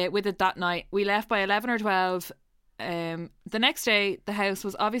it that night. We left by 11 or 12. The next day, the house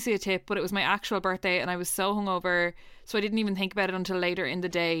was obviously a tip, but it was my actual birthday, and I was so hungover, so I didn't even think about it until later in the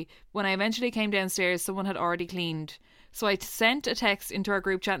day. When I eventually came downstairs, someone had already cleaned. So I sent a text into our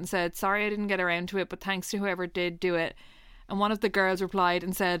group chat and said, sorry I didn't get around to it, but thanks to whoever did do it. And one of the girls replied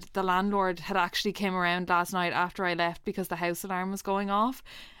and said the landlord had actually came around last night after I left because the house alarm was going off,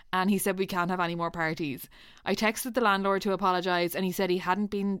 and he said we can't have any more parties. I texted the landlord to apologise, and he said he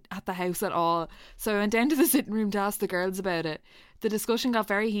hadn't been at the house at all. So I went down to the sitting room to ask the girls about it. The discussion got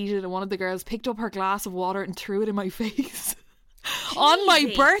very heated, and one of the girls picked up her glass of water and threw it in my face on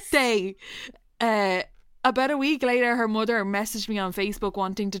my birthday. About a week later, her mother messaged me on Facebook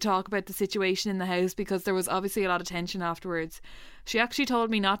wanting to talk about the situation in the house because there was obviously a lot of tension afterwards. She actually told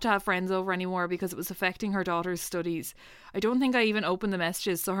me not to have friends over anymore because it was affecting her daughter's studies. I don't think I even opened the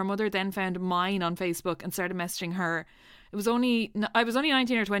messages, so her mother then found mine on Facebook and started messaging her. I was only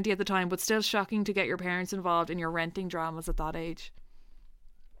 19 or 20 at the time, but still shocking to get your parents involved in your renting dramas at that age.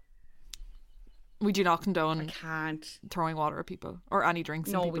 We do not condone throwing water at people or any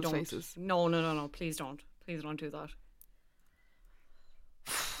drinks in people's faces. No. Please don't. Please don't do that.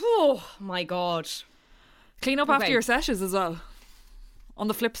 Oh my God. Clean up after your sessions as well. On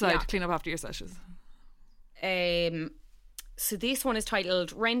the flip side, clean up after your sessions. So this one is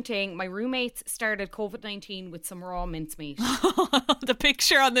titled Renting. My roommates started COVID-19 with some raw mincemeat. The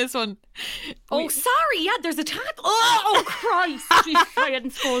picture on this one. Oh, sorry. Yeah, there's a tag. Oh Christ. Jeez, I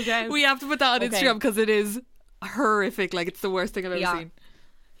hadn't scrolled down. We have to put that on Instagram because it is horrific. Like, it's the worst thing I've ever seen.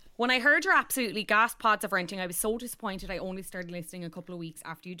 When I heard your absolutely gas pods of renting, I was so disappointed I only started listening a couple of weeks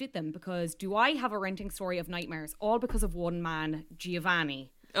after you did them, because do I have a renting story of nightmares, all because of one man,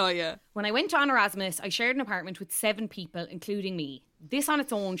 Giovanni. Oh yeah. When I went on Erasmus, I shared an apartment with 7 people, including me. This on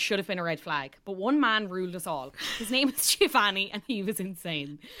its own should have been a red flag, but one man ruled us all. His name was Giovanni, and he was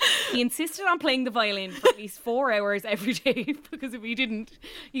insane. He insisted on playing the violin for at least 4 hours every day, because if he didn't,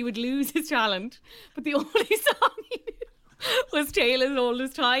 he would lose his talent. But the only song he knew was Tale as Old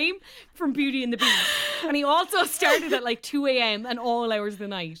as Time from Beauty and the Beast. And he also started at like 2 a.m. and all hours of the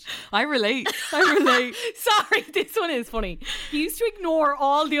night. I relate. Sorry, this one is funny. He used to ignore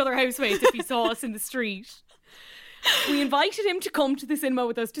all the other housemates if he saw us in the street. We invited him to come to the cinema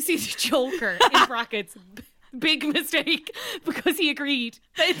with us to see the Joker, in brackets. Big mistake, because he agreed.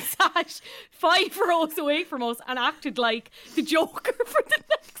 Then sat 5 rows away from us and acted like the Joker for the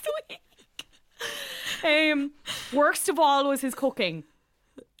next week. Worst of all was his cooking.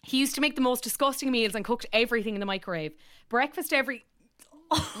 He used to make the most disgusting meals and cooked everything in the microwave. Breakfast every...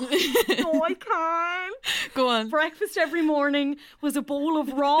 Oh, I can't. Go on. Breakfast every morning was a bowl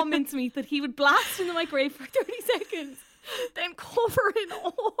of raw mincemeat that he would blast in the microwave for 30 seconds, then cover in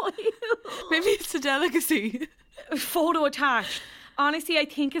oil. Maybe it's a delicacy. Photo attached. Honestly, I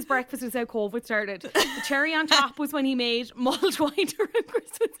think his breakfast was how COVID started. The cherry on top was when he made mulled wine during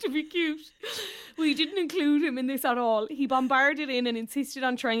Christmas to be cute. We didn't include him in this at all. He bombarded in and insisted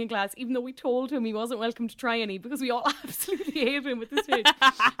on trying a glass, even though we told him he wasn't welcome to try any, because we all absolutely hated him at this stage.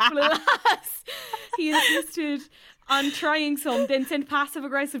 But alas, he insisted on trying some, then sent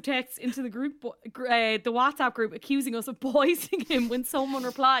passive-aggressive texts into the group, the WhatsApp group, accusing us of poisoning him when someone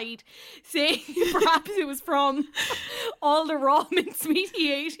replied, saying perhaps it was from all the raw mincemeat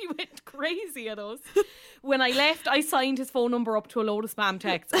he ate. He went crazy at us. When I left, I signed his phone number up to a load of spam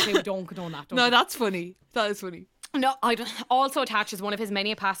texts. Okay, we don't condone that. No, that's funny. That is funny. No, I don't. Also attaches one of his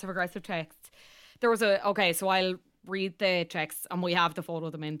many passive-aggressive texts. There was so I'll read the text, and we have the photo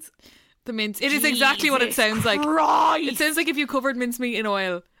of the mince. The mince. It is exactly what it sounds like. Christ. It sounds like if you covered mincemeat in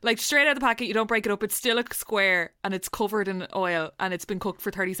oil. Like, straight out of the packet, you don't break it up. It's still a square and it's covered in oil and it's been cooked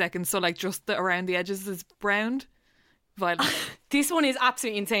for 30 seconds. So, like, just around the edges is browned. Violent. This one is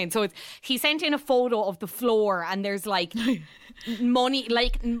absolutely insane. So he sent in a photo of the floor, and there's like money,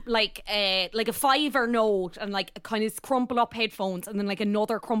 like a $5 note, and like a kind of crumpled up headphones, and then like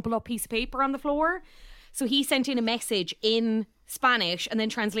another crumpled up piece of paper on the floor. So he sent in a message in Spanish, and then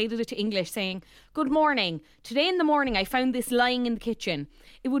translated it to English saying, "Good morning. Today in the morning I found this lying in the kitchen.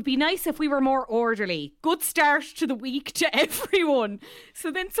 It would be nice if we were more orderly. Good start to the week to everyone."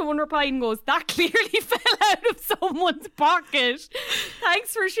 So then someone replied and goes, "That clearly fell out of someone's pocket.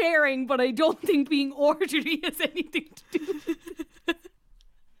 Thanks for sharing, but I don't think being orderly has anything to do with it."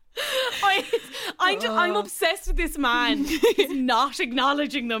 I'm obsessed with this man. He's not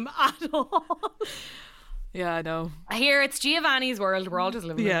acknowledging them at all. Yeah, I know. Here, it's Giovanni's world. We're all just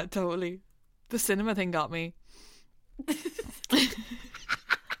living Yeah, it. totally. The cinema thing got me.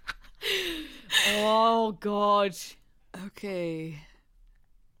 Oh, God. Okay.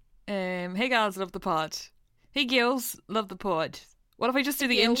 Hey, gals, love the pod. Hey, girls, love the pod. What if I just do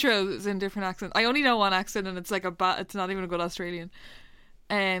the intros in different accents? I only know one accent, and it's like it's not even a good Australian.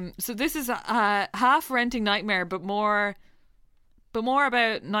 So this is a half renting nightmare, but more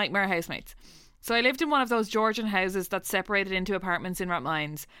about nightmare housemates. So I lived in one of those Georgian houses that's separated into apartments in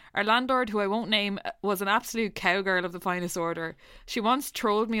Rathmines. Our landlord, who I won't name, was an absolute cowgirl of the finest order. She once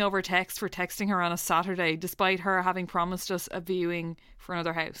trolled me over text for texting her on a Saturday, despite her having promised us a viewing for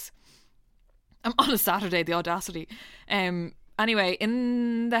another house. On a Saturday, the audacity. Anyway,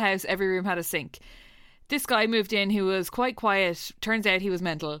 in the house, every room had a sink. This guy moved in who was quite quiet. Turns out he was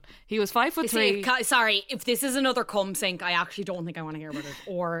mental. He was 5'3". Sorry, if this is another cum sink, I actually don't think I want to hear about it,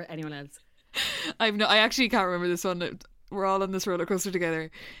 or anyone else. I actually can't remember this one. We're all on this roller coaster together.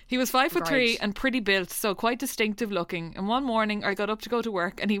 He was 5'3" and pretty built, so quite distinctive looking. And one morning I got up to go to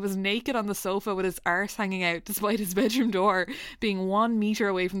work and he was naked on the sofa with his arse hanging out, despite his bedroom door being 1 metre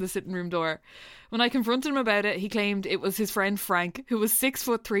away from the sitting room door. When I confronted him about it, he claimed it was his friend Frank, who was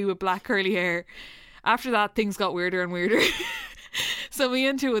 6'3" with black curly hair. After that, things got weirder and weirder. So me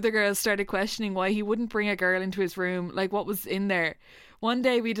and 2 other girls started questioning why he wouldn't bring a girl into his room, like what was in there. One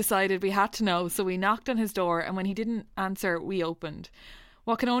day we decided we had to know, so we knocked on his door, and when he didn't answer, we opened.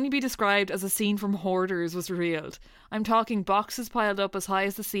 What can only be described as a scene from Hoarders was revealed. I'm talking boxes piled up as high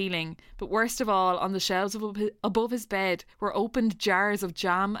as the ceiling, but worst of all, on the shelves above his bed were opened jars of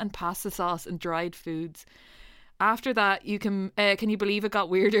jam and pasta sauce and dried foods. After that, can you believe it got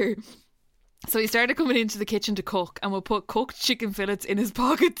weirder? So he started coming into the kitchen to cook, and would put cooked chicken fillets in his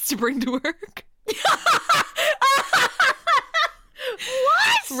pockets to bring to work.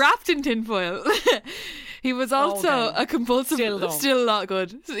 What? Wrapped in tinfoil. He was also a compulsive... Still not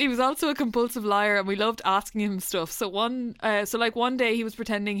good. He was also a compulsive liar, and we loved asking him stuff. So one day he was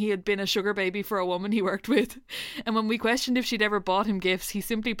pretending he had been a sugar baby for a woman he worked with. And when we questioned if she'd ever bought him gifts, he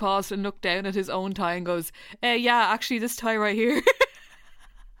simply paused and looked down at his own tie and goes, yeah, actually this tie right here.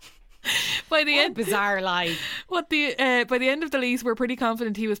 By the end, bizarre lie. By the end of the lease, we're pretty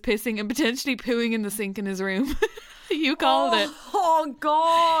confident he was pissing and potentially pooing in the sink in his room. You called it. Oh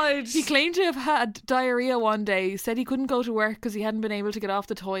God! He claimed to have had diarrhea one day. Said he couldn't go to work because he hadn't been able to get off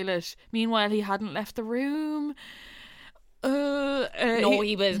the toilet. Meanwhile, he hadn't left the room. He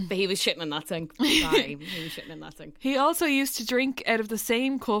was shitting in that sink. Sorry, he was shitting in that sink. He also used to drink out of the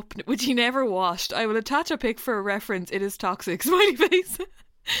same cup, which he never washed. I will attach a pic for a reference. It is toxic. Smiley face.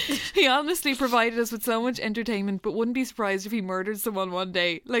 He honestly provided us with so much entertainment, but wouldn't be surprised if he murdered someone one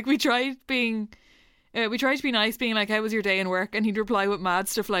day. Like, we tried to be nice, being like, how was your day in work? And he'd reply with mad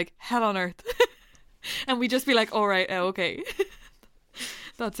stuff like, hell on earth. And we'd just be like, all right, okay.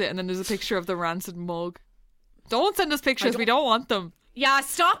 That's it. And then there's a picture of the rancid mug. Don't send us pictures. We don't want them. Yeah,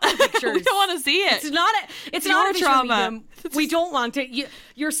 stop the pictures. We don't want to see it. It's not a trauma. We don't want it.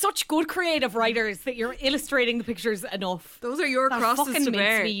 You're such good creative writers that you're illustrating the pictures enough. Those are your crosses to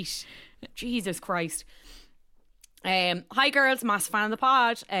bear. Jesus Christ. Hi girls, massive fan of the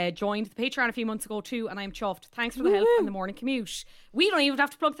pod. Joined the Patreon a few months ago too, and I'm chuffed. Thanks for the help on the morning commute. We don't even have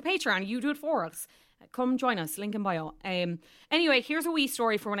to plug the Patreon. You do it for us. Come join us. Link in bio. Anyway, here's a wee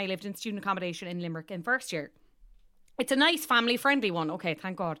story for when I lived in student accommodation in Limerick in first year. It's a nice family-friendly one. Okay,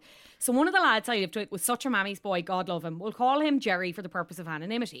 thank God. So one of the lads I lived with was such a mammy's boy, God love him. We'll call him Jerry for the purpose of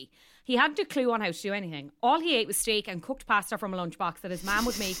anonymity. He hadn't a clue on how to do anything. All he ate was steak and cooked pasta from a lunchbox that his mum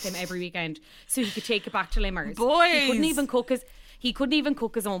would make him every weekend so he could take it back to Limmers. Boys! He couldn't even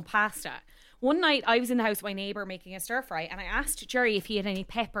cook his own pasta. One night I was in the house with my neighbour making a stir fry, and I asked Jerry if he had any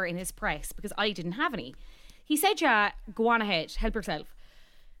pepper in his press because I didn't have any. He said, yeah, go on ahead, help yourself.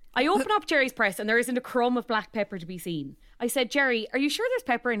 I open up Jerry's press and there isn't a crumb of black pepper to be seen. I said, Jerry, are you sure there's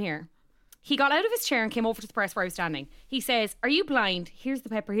pepper in here? He got out of his chair and came over to the press where I was standing. He says, are you blind? Here's the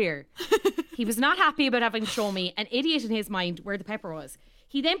pepper here. He was not happy about having to show me, an idiot in his mind, where the pepper was.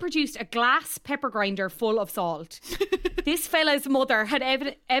 He then produced a glass pepper grinder full of salt. This fella's mother had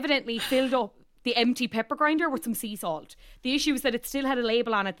evidently filled the empty pepper grinder with some sea salt. The issue is that it still had a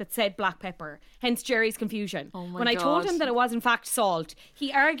label on it that said black pepper, hence Jerry's confusion. Oh my when I told God. him that it was in fact salt,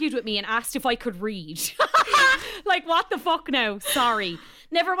 he argued with me and asked if I could read. Like, what the fuck now? Sorry.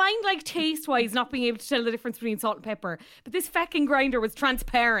 Never mind, like, taste-wise, not being able to tell the difference between salt and pepper. But this fecking grinder was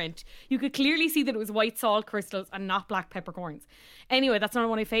transparent. You could clearly see that it was white salt crystals and not black peppercorns. Anyway, that's one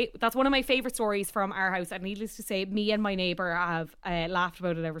of my favourite stories from our house. And needless to say, me and my neighbour have laughed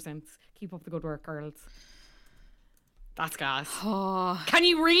about it ever since. Keep up the good work, girls. That's gas. Oh, Can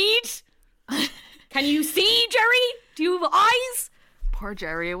you read? Can you see, Jerry? Do you have eyes? poor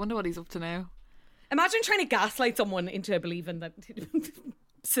Jerry. I wonder what he's up to now. Imagine trying to gaslight someone into believing that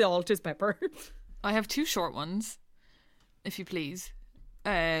salt is pepper. I have 2 short ones, if you please.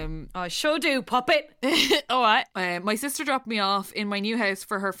 I sure do, puppet. Alright. My sister dropped me off in my new house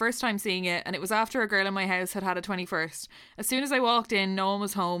for her first time seeing it, and it was after a girl in my house had had a 21st. As soon as I walked in, no one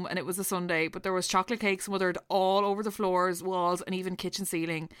was home, and it was a Sunday, but there was chocolate cake smothered all over the floors, walls, and even kitchen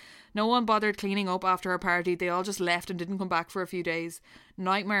ceiling. No one bothered cleaning up after our party. They all just left and didn't come back for a few days.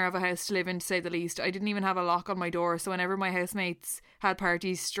 Nightmare of a house to live in, to say the least. I didn't even have a lock on my door, so whenever my housemates had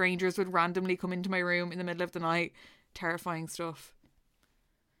parties, strangers would randomly come into my room in the middle of the night. Terrifying stuff.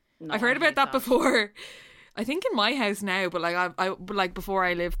 No, I've heard I about hate that before. I think in my house now, but like before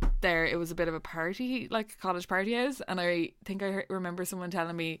I lived there, it was a bit of a party, like a college party house, and I think I remember someone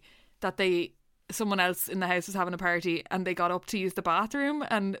telling me that someone else in the house was having a party, and they got up to use the bathroom,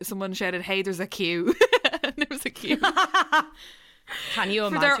 and someone shouted, "Hey, there's a queue!" And there was a queue. Can you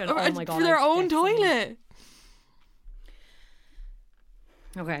for imagine? their, Oh my god! for their I'd own get someone. toilet.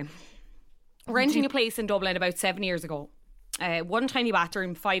 Okay. Renting a place in Dublin about 7 years ago. One tiny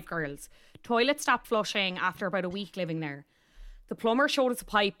bathroom, 5 girls. Toilet stopped flushing after about a week living there. The plumber showed us a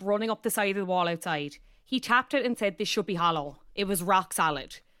pipe running up the side of the wall outside. He tapped it and said this should be hollow. It was rock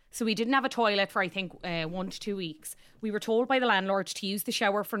solid. So we didn't have a toilet for I think 1 to 2 weeks. We were told by the landlord to use the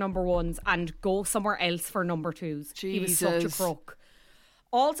shower for number 1s and go somewhere else for number 2s. He was such a Jesus. crook.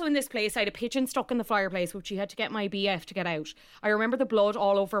 Also in this place, I had a pigeon stuck in the fireplace, which he had to get my BF to get out. I remember the blood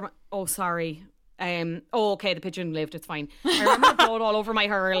all over my... Oh, sorry. Okay, the pigeon lived, it's fine. I remember the blood all over my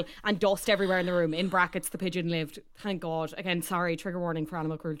hurl and dust everywhere in the room. In brackets, the pigeon lived. Thank God. Again, sorry, trigger warning for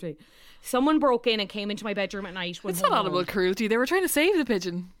animal cruelty. Someone broke in and came into my bedroom at night. When It's not home animal alone. cruelty. They were trying to save the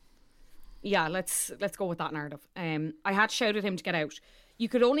pigeon. Yeah, let's go with that narrative. I had shouted at him to get out. You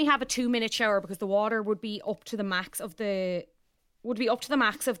could only have a 2-minute shower because the water would be up to the max of the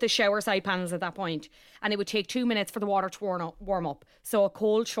shower side panels at that point, and it would take 2 minutes for the water to warm up. So a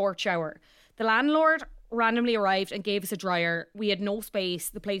cold, short shower. The landlord randomly arrived and gave us a dryer. We had no space.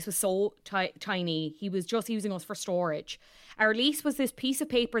 The place was so tiny. He was just using us for storage. Our lease was this piece of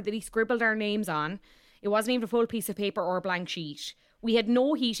paper that he scribbled our names on. It wasn't even a full piece of paper or a blank sheet. We had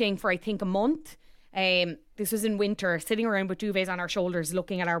no heating for I think a month. This was in winter, sitting around with duvets on our shoulders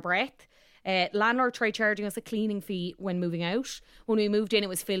looking at our breath. Landlord tried charging us a cleaning fee when moving out. When we moved in, it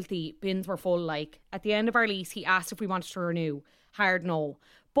was filthy. Bins were full like. At the end of our lease, he asked if we wanted to renew. Hard no.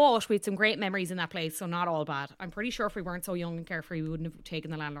 But we had some great memories in that place, so not all bad. I'm pretty sure if we weren't so young and carefree, we wouldn't have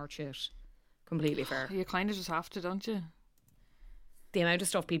taken the landlord shit. Completely fair. You kind of just have to, don't you? The amount of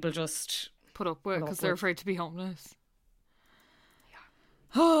stuff people just... Put up with Put up because they're with. afraid to be homeless.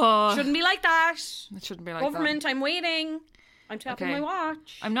 Oh, Shouldn't be like that. it shouldn't be like Government, that. I'm waiting. I'm tapping Okay. my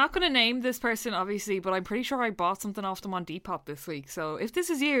watch. I'm not going to name this person, obviously, but I'm pretty sure I bought something off them on Depop this week. So if this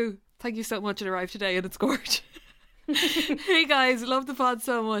is you, thank you so much. It arrived today and it's gorgeous. Hey guys, love the pod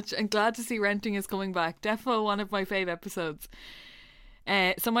so much and glad to see Renting is coming back. Defo one of my fave episodes.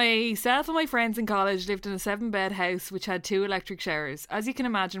 So myself and my friends in college lived in a 7-bed house which had 2 electric showers. As you can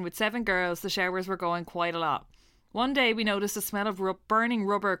imagine, with 7 girls, the showers were going quite a lot. One day we noticed a smell of burning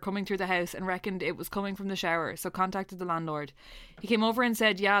rubber coming through the house and reckoned it was coming from the shower, so contacted the landlord. He came over and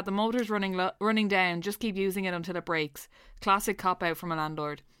said, yeah, the motor's running down, just keep using it until it breaks. Classic cop-out from a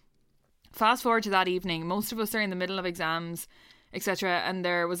landlord. Fast forward to that evening, most of us are in the middle of exams, etc., and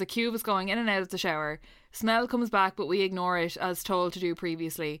there was a queue of us going in and out of the shower. Smell comes back, but we ignore it as told to do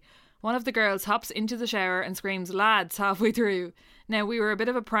previously. One of the girls hops into the shower and screams, lads, halfway through. Now, we were a bit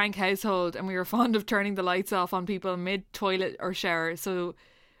of a prank household and we were fond of turning the lights off on people mid-toilet or shower, so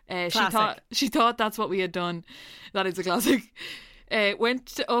she thought that's what we had done. That is a classic.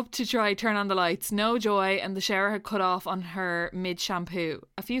 Went up to try turn on the lights. No joy, and the shower had cut off on her mid-shampoo.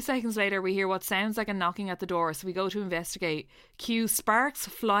 A few seconds later, we hear what sounds like a knocking at the door, so we go to investigate. Cue sparks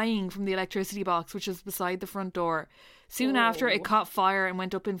flying from the electricity box, which is beside the front door. Soon after, it caught fire and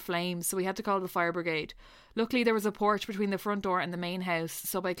went up in flames, so we had to call the fire brigade. Luckily, there was a porch between the front door and the main house,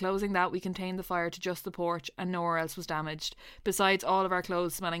 so by closing that, we contained the fire to just the porch and nowhere else was damaged, besides all of our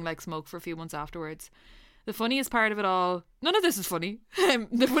clothes smelling like smoke for a few months afterwards. The funniest part of it all... None of this is funny.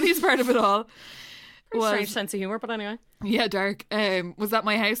 The funniest part of it all... Strange sense of humour, but anyway. Yeah, dark. Was that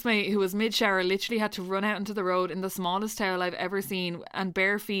my housemate, who was mid-shower, literally had to run out into the road in the smallest towel I've ever seen and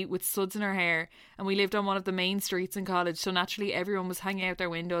bare feet with suds in her hair. And we lived on one of the main streets in college, so naturally everyone was hanging out their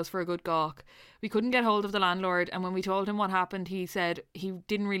windows for a good gawk. We couldn't get hold of the landlord, and when we told him what happened, he said he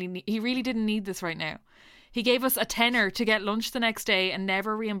really didn't need this right now. He gave us a tenner to get lunch the next day and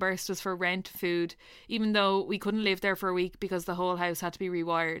never reimbursed us for rent, food, even though we couldn't live there for a week because the whole house had to be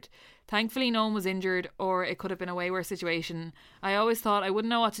rewired. Thankfully, no one was injured, or it could have been a way worse situation. I always thought I wouldn't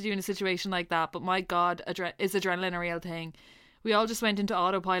know what to do in a situation like that, but my God, is adrenaline a real thing? We all just went into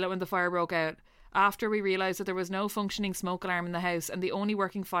autopilot when the fire broke out. After we realised that there was no functioning smoke alarm in the house and the only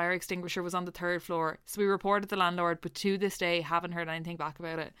working fire extinguisher was on the 3rd floor, so we reported the landlord, but to this day haven't heard anything back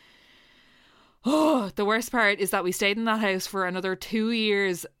about it. Oh, the worst part is that we stayed in that house for another 2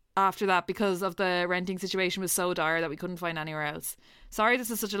 years after that because of the renting situation was so dire that we couldn't find anywhere else. Sorry this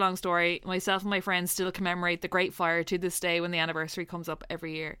is such a long story. Myself and my friends still commemorate the Great Fire to this day when the anniversary comes up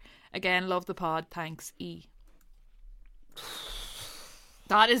every year. Again, love the pod. Thanks, E.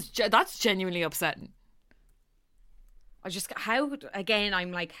 That's genuinely upsetting.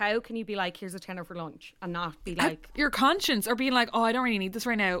 I'm like, how can you be like, here's a tenner for lunch, and not be like your conscience, or being like, oh, I don't really need this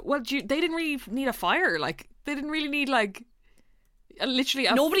right now. Well, they didn't really need a fire. Like, they didn't really need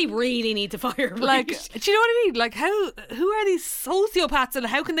nobody really needs a fire. Right? Like, do you know what I mean? Like, who are these sociopaths and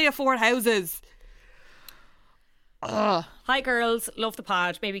how can they afford houses? Ugh. Hi girls, love the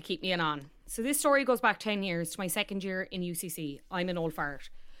pod. Maybe keep me on. So this story goes back 10 years to my second year in UCC. I'm an old fart.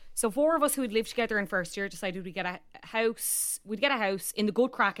 So 4 of us who had lived together in first year decided we'd get a house in the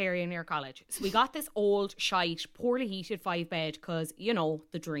good crack area near college. So we got this old, shite, poorly heated 5-bed because, you know,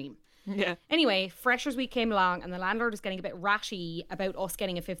 the dream. Yeah. Anyway, Freshers Week came along and the landlord was getting a bit ratty about us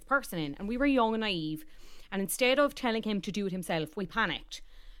getting a 5th person in, and we were young and naive, and instead of telling him to do it himself, we panicked.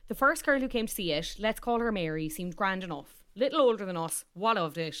 The first girl who came to see it, let's call her Mary, seemed grand enough. Little older than us, what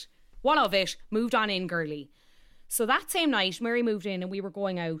of it, moved on in girly. So that same night, Mary moved in and we were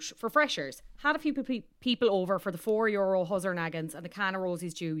going out for freshers. Had a few people over for the €4 Huzzernaggins and the can of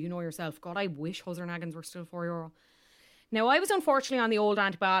Rosie's Dew. You know yourself. God, I wish Huzzernaggins were still €4. Now, I was unfortunately on the old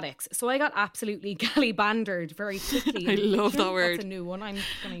antibiotics, so I got absolutely gallibandered very quickly. I love that word. That's a new one. I'm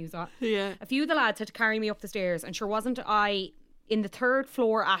going to use that. Yeah. A few of the lads had to carry me up the stairs, and sure wasn't I in the 3rd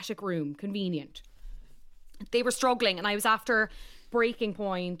floor attic room. Convenient. They were struggling, and I was after breaking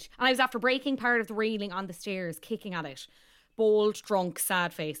part of the railing on the stairs, kicking at it. Bold, drunk,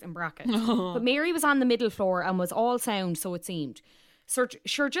 sad face in brackets. But Mary was on the middle floor and was all sound, so it seemed. So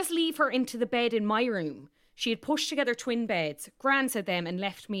sure, just leave her into the bed in my room. She had pushed together twin beds, granted them, and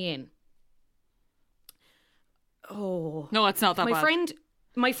left me in. Oh. No, it's not that bad.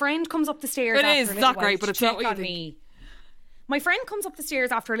 My friend comes up the stairs It after is a little not while great, to but it's check not what you on think. me. My friend comes up the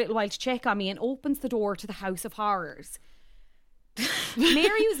stairs after a little while to check on me and opens the door to the House of Horrors.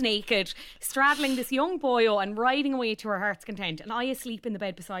 Mary was naked, straddling this young boyo and riding away to her heart's content, and I asleep in the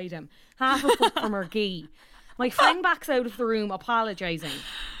bed beside him, half a foot from her gee. My friend backs out of the room, apologising.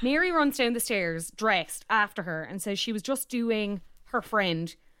 Mary runs down the stairs, dressed, after her, and says she was just doing her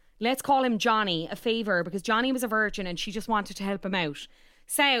friend, let's call him Johnny, a favour, because Johnny was a virgin and she just wanted to help him out.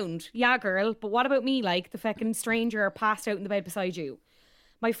 Sound, yeah girl, but what about me, like, the feckin' stranger passed out in the bed beside you?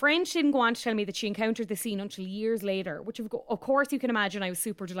 My friend didn't go on to tell me that she encountered the scene until years later, which of course you can imagine I was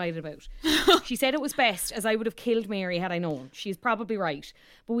super delighted about. She said it was best, as I would have killed Mary had I known. She's probably right.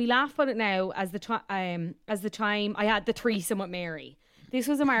 But we laugh about it now as the time I had the threesome with Mary. This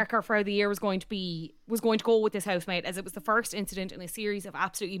was a marker for how the year was going to go with this housemate, as it was the first incident in a series of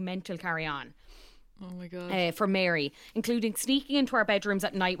absolutely mental carry-on. Oh my God. For Mary, including sneaking into our bedrooms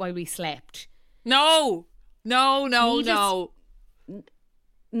at night while we slept. No.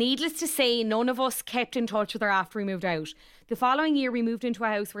 Needless to say, none of us kept in touch with her after we moved out. The following year, we moved into a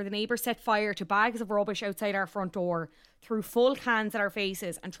house where the neighbours set fire to bags of rubbish outside our front door, threw full cans at our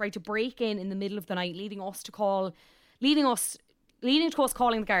faces, and tried to break in the middle of the night, leading to us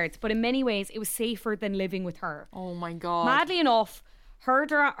calling the guards. But in many ways, it was safer than living with her. Oh my God. Madly enough,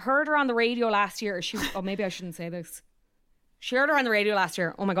 heard her on the radio last year. Maybe I shouldn't say this. She heard her on the radio last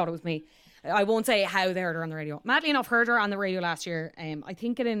year. Oh my God, it was me. I won't say how they heard her on the radio. Madly enough, heard her on the radio last year. I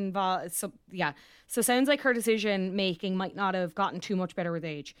think it involves... So sounds like her decision making might not have gotten too much better with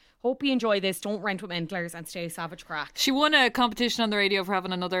age. Hope you enjoy this. Don't rent with mentalers and stay savage crack. She won a competition on the radio for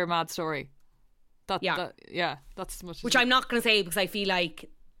having another mad story. That's as much as Which I'm not going to say because I feel like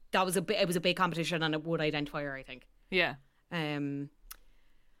it was a big competition and it would identify her, I think. Yeah.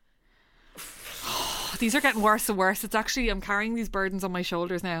 These are getting worse and worse. It's actually, I'm carrying these burdens on my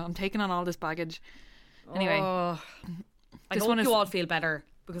shoulders now. I'm taking on all this baggage. Anyway. I hope you all feel better.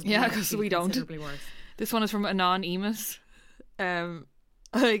 Because we don't. Worse. This one is from Anon Emus.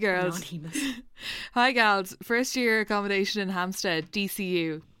 Hi girls. Hi gals. First year accommodation in Hampstead,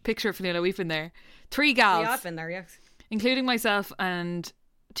 DCU. Picture Fionnuala, we've been there. 3 gals. Yeah, I've been there, yes. Including myself and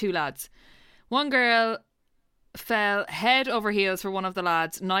 2 lads. One girl fell head over heels for one of the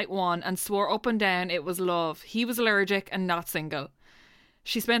lads night 1 and swore up and down it was love. He was allergic and not single.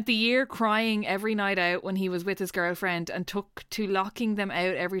 She spent the year crying every night out when he was with his girlfriend and took to locking them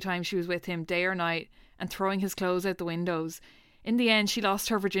out every time she was with him, day or night, and throwing his clothes out the windows. In the end, she lost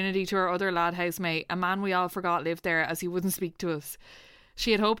her virginity to her other lad housemate, a man we all forgot lived there as he wouldn't speak to us.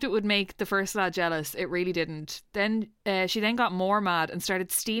 She had hoped it would make the first lad jealous. It really didn't. She then got more mad and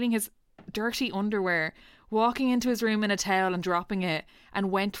started stealing his dirty underwear, walking into his room in a towel and dropping it,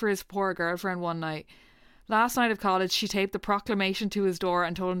 and went for his poor girlfriend one night. Last night of college, she taped the proclamation to his door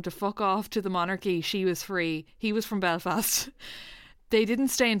and told him to fuck off to the monarchy. She was free. He was from Belfast. They didn't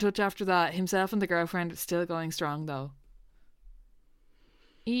stay in touch after that. Himself and the girlfriend are still going strong, though.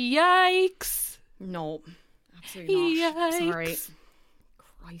 Yikes. No, absolutely not. Yikes. Sorry.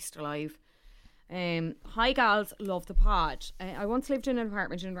 Christ alive. Hi gals, love the pod. I once lived in an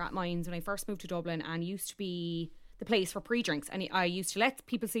apartment in Rathmines when I first moved to Dublin and used to be the place for pre-drinks, and I used to let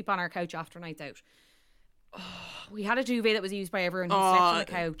people sleep on our couch after nights out. We had a duvet that was used by everyone who slept on the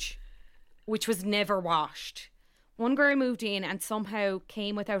couch, which was never washed. One girl moved in and somehow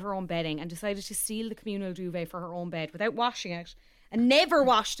came without her own bedding and decided to steal the communal duvet for her own bed without washing it, and never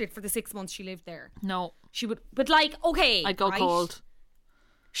washed it for the 6 months she lived there. No. She would, but like, okay, I'd go cold.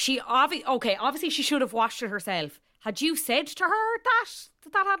 Obviously she should have washed it herself. Had you said to her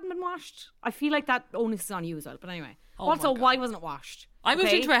that hadn't been washed? I feel like that onus is on you as well. But anyway. Also, why wasn't it washed? I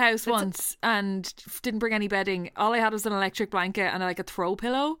moved into a house once and didn't bring any bedding. All I had was an electric blanket and like a throw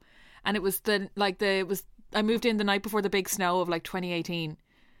pillow. And it was I moved in the night before the big snow of like 2018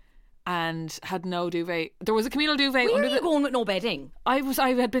 and had no duvet. There was a communal duvet. Where are you going with no bedding? I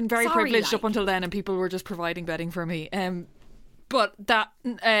had been very privileged up until then, and people were just providing bedding for me. But that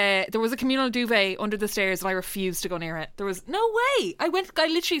there was a communal duvet under the stairs and I refused to go near it. There was no way. I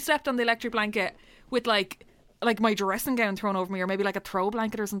literally slept on the electric blanket with like my dressing gown thrown over me, or maybe like a throw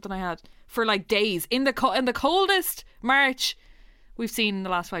blanket or something I had for like days in the coldest March we've seen in the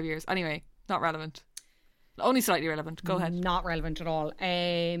last 5 years. Anyway, not relevant. Only slightly relevant. Go ahead. Not relevant at all.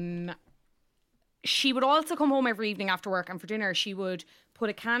 She would also come home every evening after work, and for dinner she would put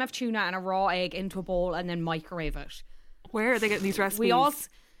a can of tuna and a raw egg into a bowl and then microwave it. Where are they getting these recipes?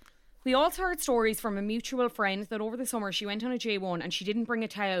 We also heard stories from a mutual friend that over the summer she went on a J1 and she didn't bring a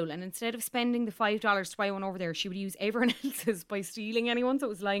towel, and instead of spending the $5 to buy one over there, she would use everyone else's by stealing anyone's that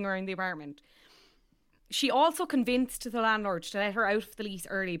was lying around the apartment. She also convinced the landlord to let her out of the lease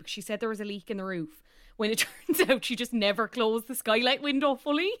early because she said there was a leak in the roof, when it turns out she just never closed the skylight window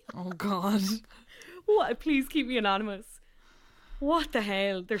fully. Oh God. What? Please keep me anonymous. What the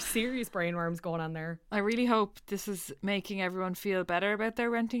hell? There's serious brainworms going on there. I really hope this is making everyone feel better about their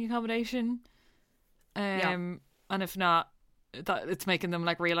renting accommodation. And if not, that it's making them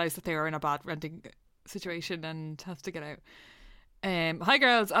like realise that they are in a bad renting situation and have to get out. Hi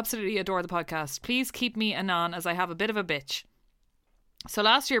girls, absolutely adore the podcast. Please keep me anon as I have a bit of a bitch. So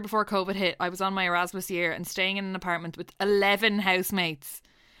last year before COVID hit, I was on my Erasmus year and staying in an apartment with 11 housemates.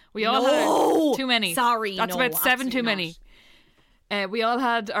 We all had too many. Sorry, that's about 7 too many. We all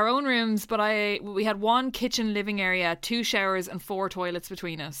had our own rooms, but we had one kitchen living area, 2 showers and 4 toilets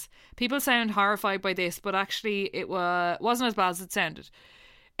between us. People sound horrified by this, but actually it wasn't as bad as it sounded.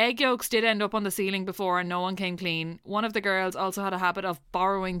 Egg yolks did end up on the ceiling before and no one came clean. One of the girls also had a habit of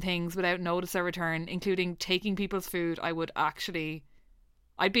borrowing things without notice or return, including taking people's food.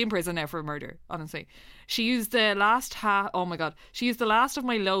 I'd be in prison now for murder, honestly. She used the last She used the last of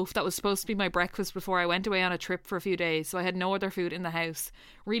my loaf that was supposed to be my breakfast before I went away on a trip for a few days, so I had no other food in the house.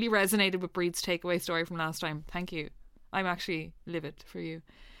 Really resonated with Breed's takeaway story from last time. Thank you. I'm actually livid for you.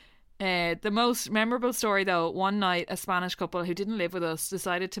 The most memorable story though, one night a Spanish couple who didn't live with us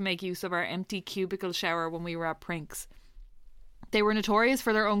decided to make use of our empty cubicle shower when we were at Prinks. They were notorious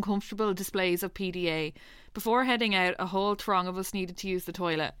for their uncomfortable displays of PDA. Before heading out, a whole throng of us needed to use the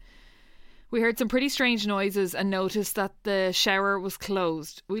toilet. We heard some pretty strange noises and noticed that the shower was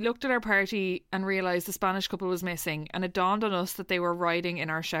closed. We looked at our party and realised the Spanish couple was missing, and it dawned on us that they were riding in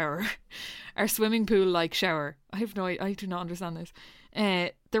our shower. Our swimming pool-like shower. I do not understand this.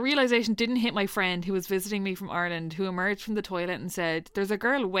 The realisation didn't hit my friend who was visiting me from Ireland, who emerged from the toilet and said, "There's a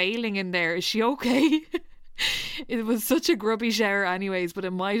girl wailing in there. Is she okay?" It was such a grubby shower anyways, but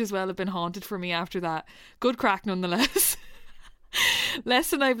it might as well have been haunted for me after that. Good crack nonetheless.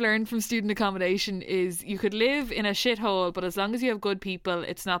 Lesson I've learned from student accommodation is you could live in a shithole, but as long as you have good people,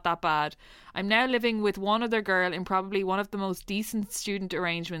 it's not that bad. I'm now living with one other girl in probably one of the most decent student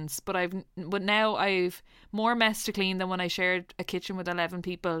arrangements, but now I've more mess to clean than when I shared a kitchen with 11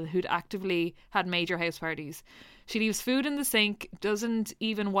 people who'd actively had major house parties. She leaves food in the sink, doesn't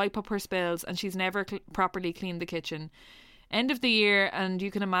even wipe up her spills, and she's never properly cleaned the kitchen. End of the year, and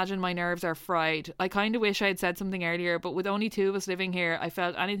you can imagine my nerves are fried. I kind of wish I had said something earlier, but with only 2 of us living here, I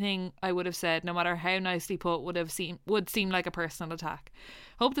felt anything I would have said, no matter how nicely put, would seem like a personal attack.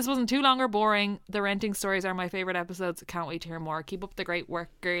 Hope this wasn't too long or boring. The renting stories are my favourite episodes. Can't wait to hear more. Keep up the great work,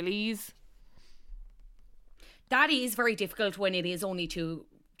 girlies. That is very difficult when it is only two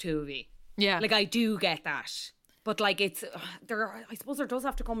of you. Yeah. Like, I do get that. But, like, it's... I suppose there does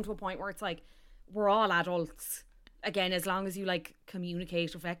have to come to a point where it's like, we're all adults. Again, as long as you, like,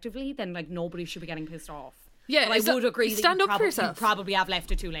 communicate effectively, then, like, nobody should be getting pissed off. Yeah, but I would agree that stand up for yourself. You probably have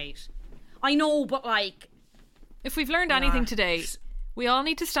left it too late. I know, but, like... If we've learned anything today, we all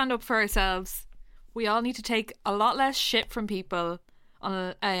need to stand up for ourselves. We all need to take a lot less shit from people.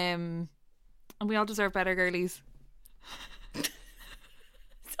 And we all deserve better, girlies.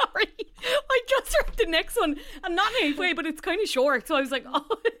 Sorry. I just heard the next one. And not in any way, but it's kind of short. So I was like,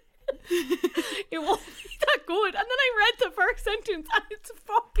 oh... It won't be that good. And then I read the first sentence and it's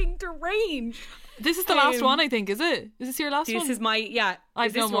fucking deranged. This is the last one, I think, is it? Is this your last one? This is my, yeah.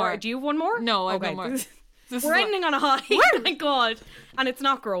 I've no more. Do you have one more? No, I've no more. We're ending on a high. Thank God. And it's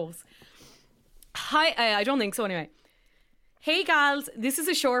not gross. Hi, I don't think so anyway. Hey gals, this is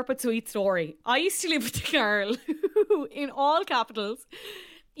a short but sweet story. I used to live with a girl who, in all capitals,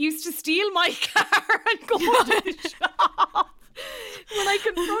 used to steal my car and go to the shop. When I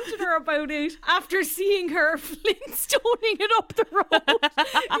confronted her about it after seeing her flintstoning it up the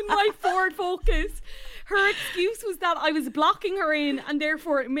road in my Ford Focus, her excuse was that I was blocking her in and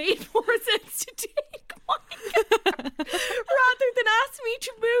therefore it made more sense to take my car rather than ask me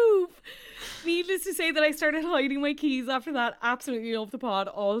to move. Needless to say that I started hiding my keys after that. Absolutely love the pod.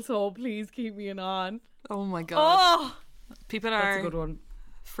 Also, please keep me on. Oh my God. Oh, people are that's a good one.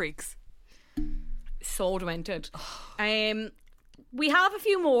 Freaks. So demented. We have a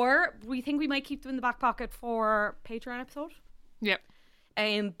few more. We think we might keep them in the back pocket for Patreon episode. Yep.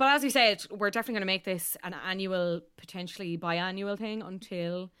 But as we said, we're definitely going to make this an annual, potentially biannual thing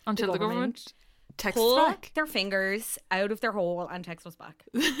until the government texts pull back their fingers out of their hole and text us back.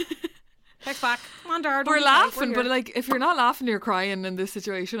 Text back. Come on, Dad. We're laughing, but like, if you're not laughing, you're crying in this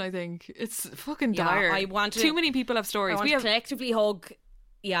situation. I think it's fucking dire. I want too many people have stories. I want to collectively hug.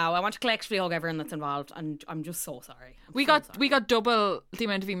 Yeah, I want to collectively hug everyone that's involved, and I'm just so sorry. We got double the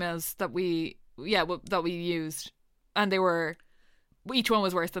amount of emails that we used, and they were, each one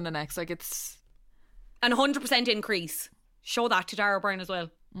was worse than the next. Like, it's an 100% increase. Show that to Dara O'Brien as well.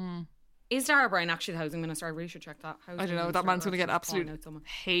 Is Dara O'Brien actually the housing minister? I really should check that. I don't know. That man's going to get absolute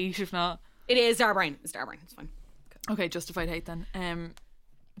hate if not. It is Dara O'Brien. It's Dara O'Brien. It's fine. Okay, justified hate then. Do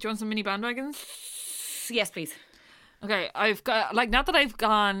you want some mini bandwagons? Yes, please. Okay, I've got, like, not that I've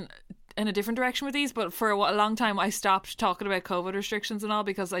gone in a different direction with these, but for a long time I stopped talking about COVID restrictions and all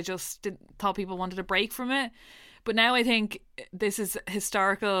because I just thought people wanted a break from it. But now I think this is a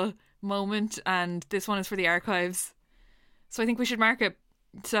historical moment and this one is for the archives. So I think we should mark it.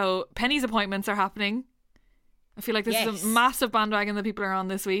 So Penny's appointments are happening. I feel like this is a massive bandwagon that people are on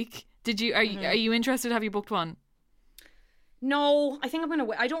this week. Are you interested? Have you booked one? No, I think I'm going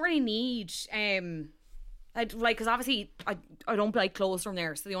to... I don't really need... because obviously I don't like clothes from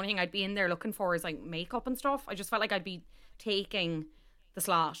there, so the only thing I'd be in there looking for is like makeup and stuff. I just felt like I'd be taking the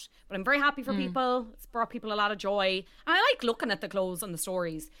slot, but I'm very happy for people. It's brought people a lot of joy, and I like looking at the clothes and the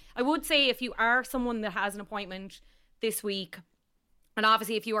stories. I would say if you are someone that has an appointment this week, and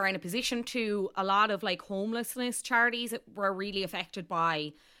obviously if you are in a position to, a lot of like homelessness charities were really affected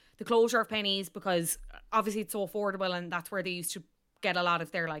by the closure of Penny's, because obviously it's so affordable and that's where they used to get a lot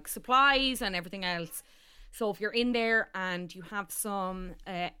of their like supplies and everything else. So if you're in there and you have some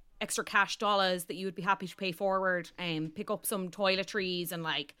extra cash dollars that you would be happy to pay forward, and pick up some toiletries and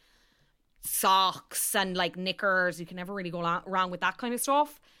like socks and like knickers, you can never really go wrong with that kind of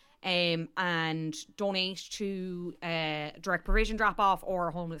stuff. And donate to direct provision drop off or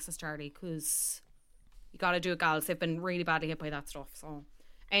a homelessness charity, because you got to do it, gals. They've been really badly hit by that stuff. So,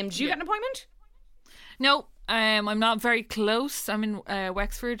 did you get an appointment? No, I'm not very close. I'm in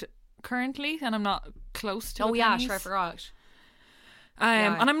Wexford currently, and I'm not close to. Oh yeah, sure, I forgot.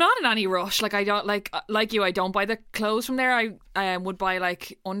 And I'm not in any rush. Like I don't like you. I don't buy the clothes from there. I would buy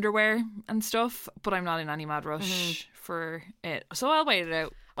like underwear and stuff, but I'm not in any mad rush for it. So I'll wait it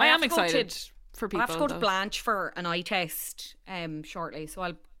out. I am excited for people. I have to go to Blanche for an eye test shortly, so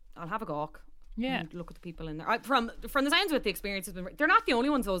I'll have a gawk. Yeah, and look at the people in there. From the sounds of it, the experience has been. They're not the only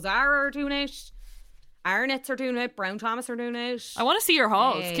ones. Though Zara are doing it. Arnott's are doing it. Brown Thomas are doing it. I want to see your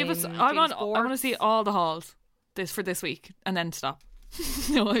hauls. Give us. I want Sports. to see all the hauls for this week, and then stop.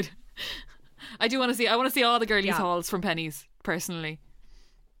 No, I do want to see. I want to see all the girlies' hauls from Pennies personally.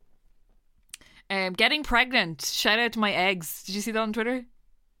 Getting pregnant. Shout out to my eggs. Did you see that on Twitter?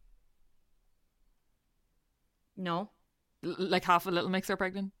 No. Like half a Little Mix are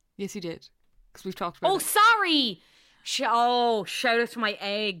pregnant. Yes, you did. Because we've talked about it. Sorry. Shout out to my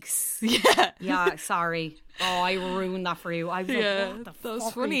eggs. Yeah. Yeah, sorry. Oh, I ruined that for you. I was like, what the that was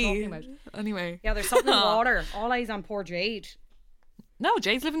fuck funny. are you talking about? Anyway. Yeah, there's something in the water. All eyes on poor Jade. No,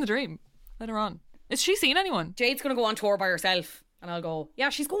 Jade's living the dream. Let her on. Is she seen anyone? Jade's going to go on tour by herself. And I'll go, yeah,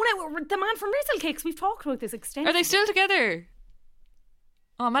 she's going out with the man from Rizzle Cakes. We've talked about this extensively. Are they still together?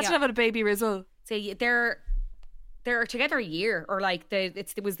 Oh, imagine having a baby Rizzle. So they're together a year, or like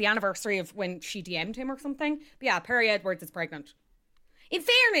it was the anniversary of when she DM'd him or something. But yeah, Perry Edwards is pregnant. In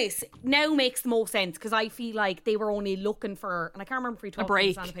fairness, now makes the most sense because I feel like they were only looking for, and I can't remember if we talked about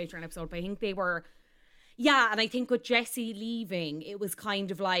this on the Patreon episode, but I think they were, and I think with Jessie leaving, it was kind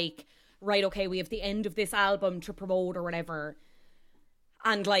of like, right, okay, we have the end of this album to promote or whatever.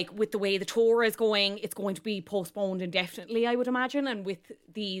 And like with the way the tour is going, it's going to be postponed indefinitely, I would imagine. And with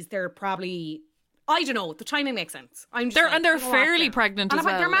these, they're probably, I don't know, the timing makes sense. They're fairly pregnant as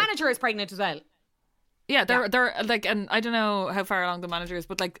well. Their manager is pregnant as well. Yeah, they're like, and I don't know how far along the manager is,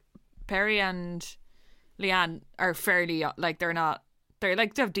 but like Perry and Leanne are fairly like they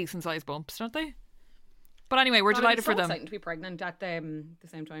have decent sized bumps, don't they? But anyway, we're delighted for them. Exciting to be pregnant at the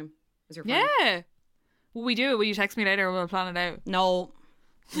same time as your friend. Yeah. Will we do it? Will you text me later and we'll plan it out? No.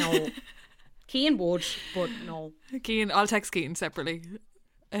 Cian would, but no. Cian, I'll text Cian separately.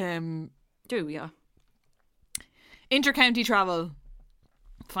 Yeah. Intercounty travel.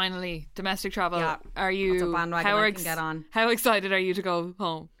 Finally, domestic travel. Yeah. Are you? That's a bandwagon I can get on. How excited are you to go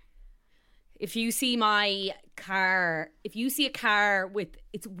home? If you see a car with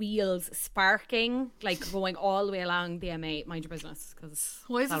its wheels sparking, like going all the way along the M8, mind your business. Cause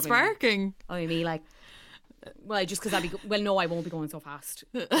why is it sparking? Me, like, well, just because no, I won't be going so fast.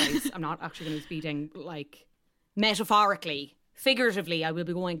 Guys, I'm not actually going to be speeding. Like, metaphorically, figuratively, I will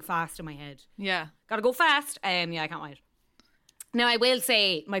be going fast in my head. Yeah, gotta go fast. I can't wait. Now, I will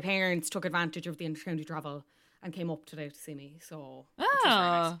say my parents took advantage of the intercounty travel and came up today to see me. So,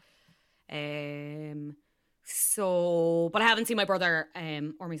 nice. But I haven't seen my brother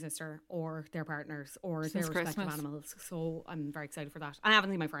or my sister or their partners or their respective animals. So I'm very excited for that. And I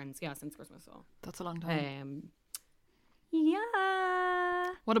haven't seen my friends, since Christmas. So that's a long time. Yeah.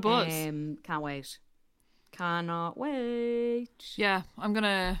 What a buzz! Can't wait. Cannot wait. Yeah, I'm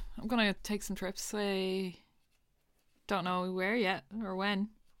gonna take some trips. I don't know where yet or when,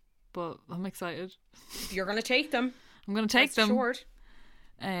 but I'm excited. You're gonna take them. I'm gonna take them. Short.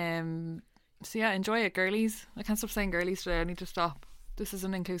 So yeah, enjoy it, girlies. I can't stop saying girlies today. I need to stop. This is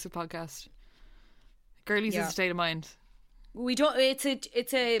an inclusive podcast. Girlies is a state of mind. We don't.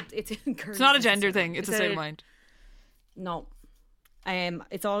 It's not a gender thing. It's a state of mind. No,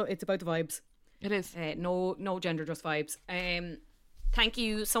 it's about the vibes. It is. No gender, just vibes. Thank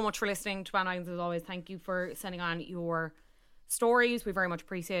you so much for listening to Bandwagons as always. Thank you for sending on your stories. We very much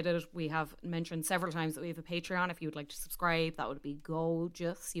appreciate it. We have mentioned several times that we have a Patreon. If you would like to subscribe, that would be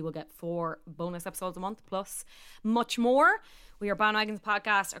gorgeous. You will get 4 bonus episodes a month plus much more. We are Bandwagons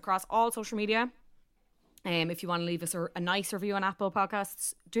Podcast across all social media. If you want to leave us a nice review on Apple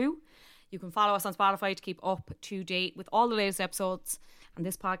Podcasts, do. You can follow us on Spotify to keep up to date with all the latest episodes. And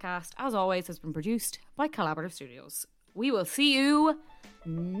this podcast, as always, has been produced by Collaborative Studios. We will see you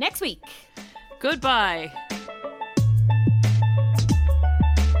next week. Goodbye.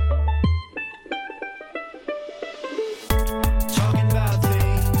 Talking about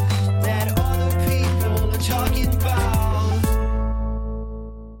things that other people are talking about.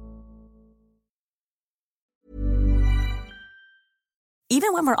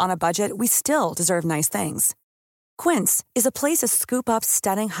 Even when we're on a budget, we still deserve nice things. Quince is a place to scoop up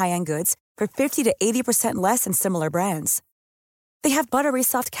stunning high-end goods for 50 to 80% less than similar brands. They have buttery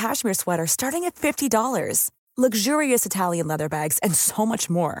soft cashmere sweaters starting at $50, luxurious Italian leather bags, and so much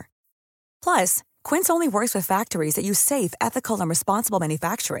more. Plus, Quince only works with factories that use safe, ethical, and responsible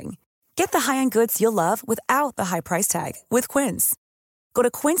manufacturing. Get the high-end goods you'll love without the high price tag with Quince. Go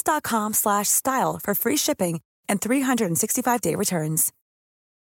to quince.com/style for free shipping and 365-day returns.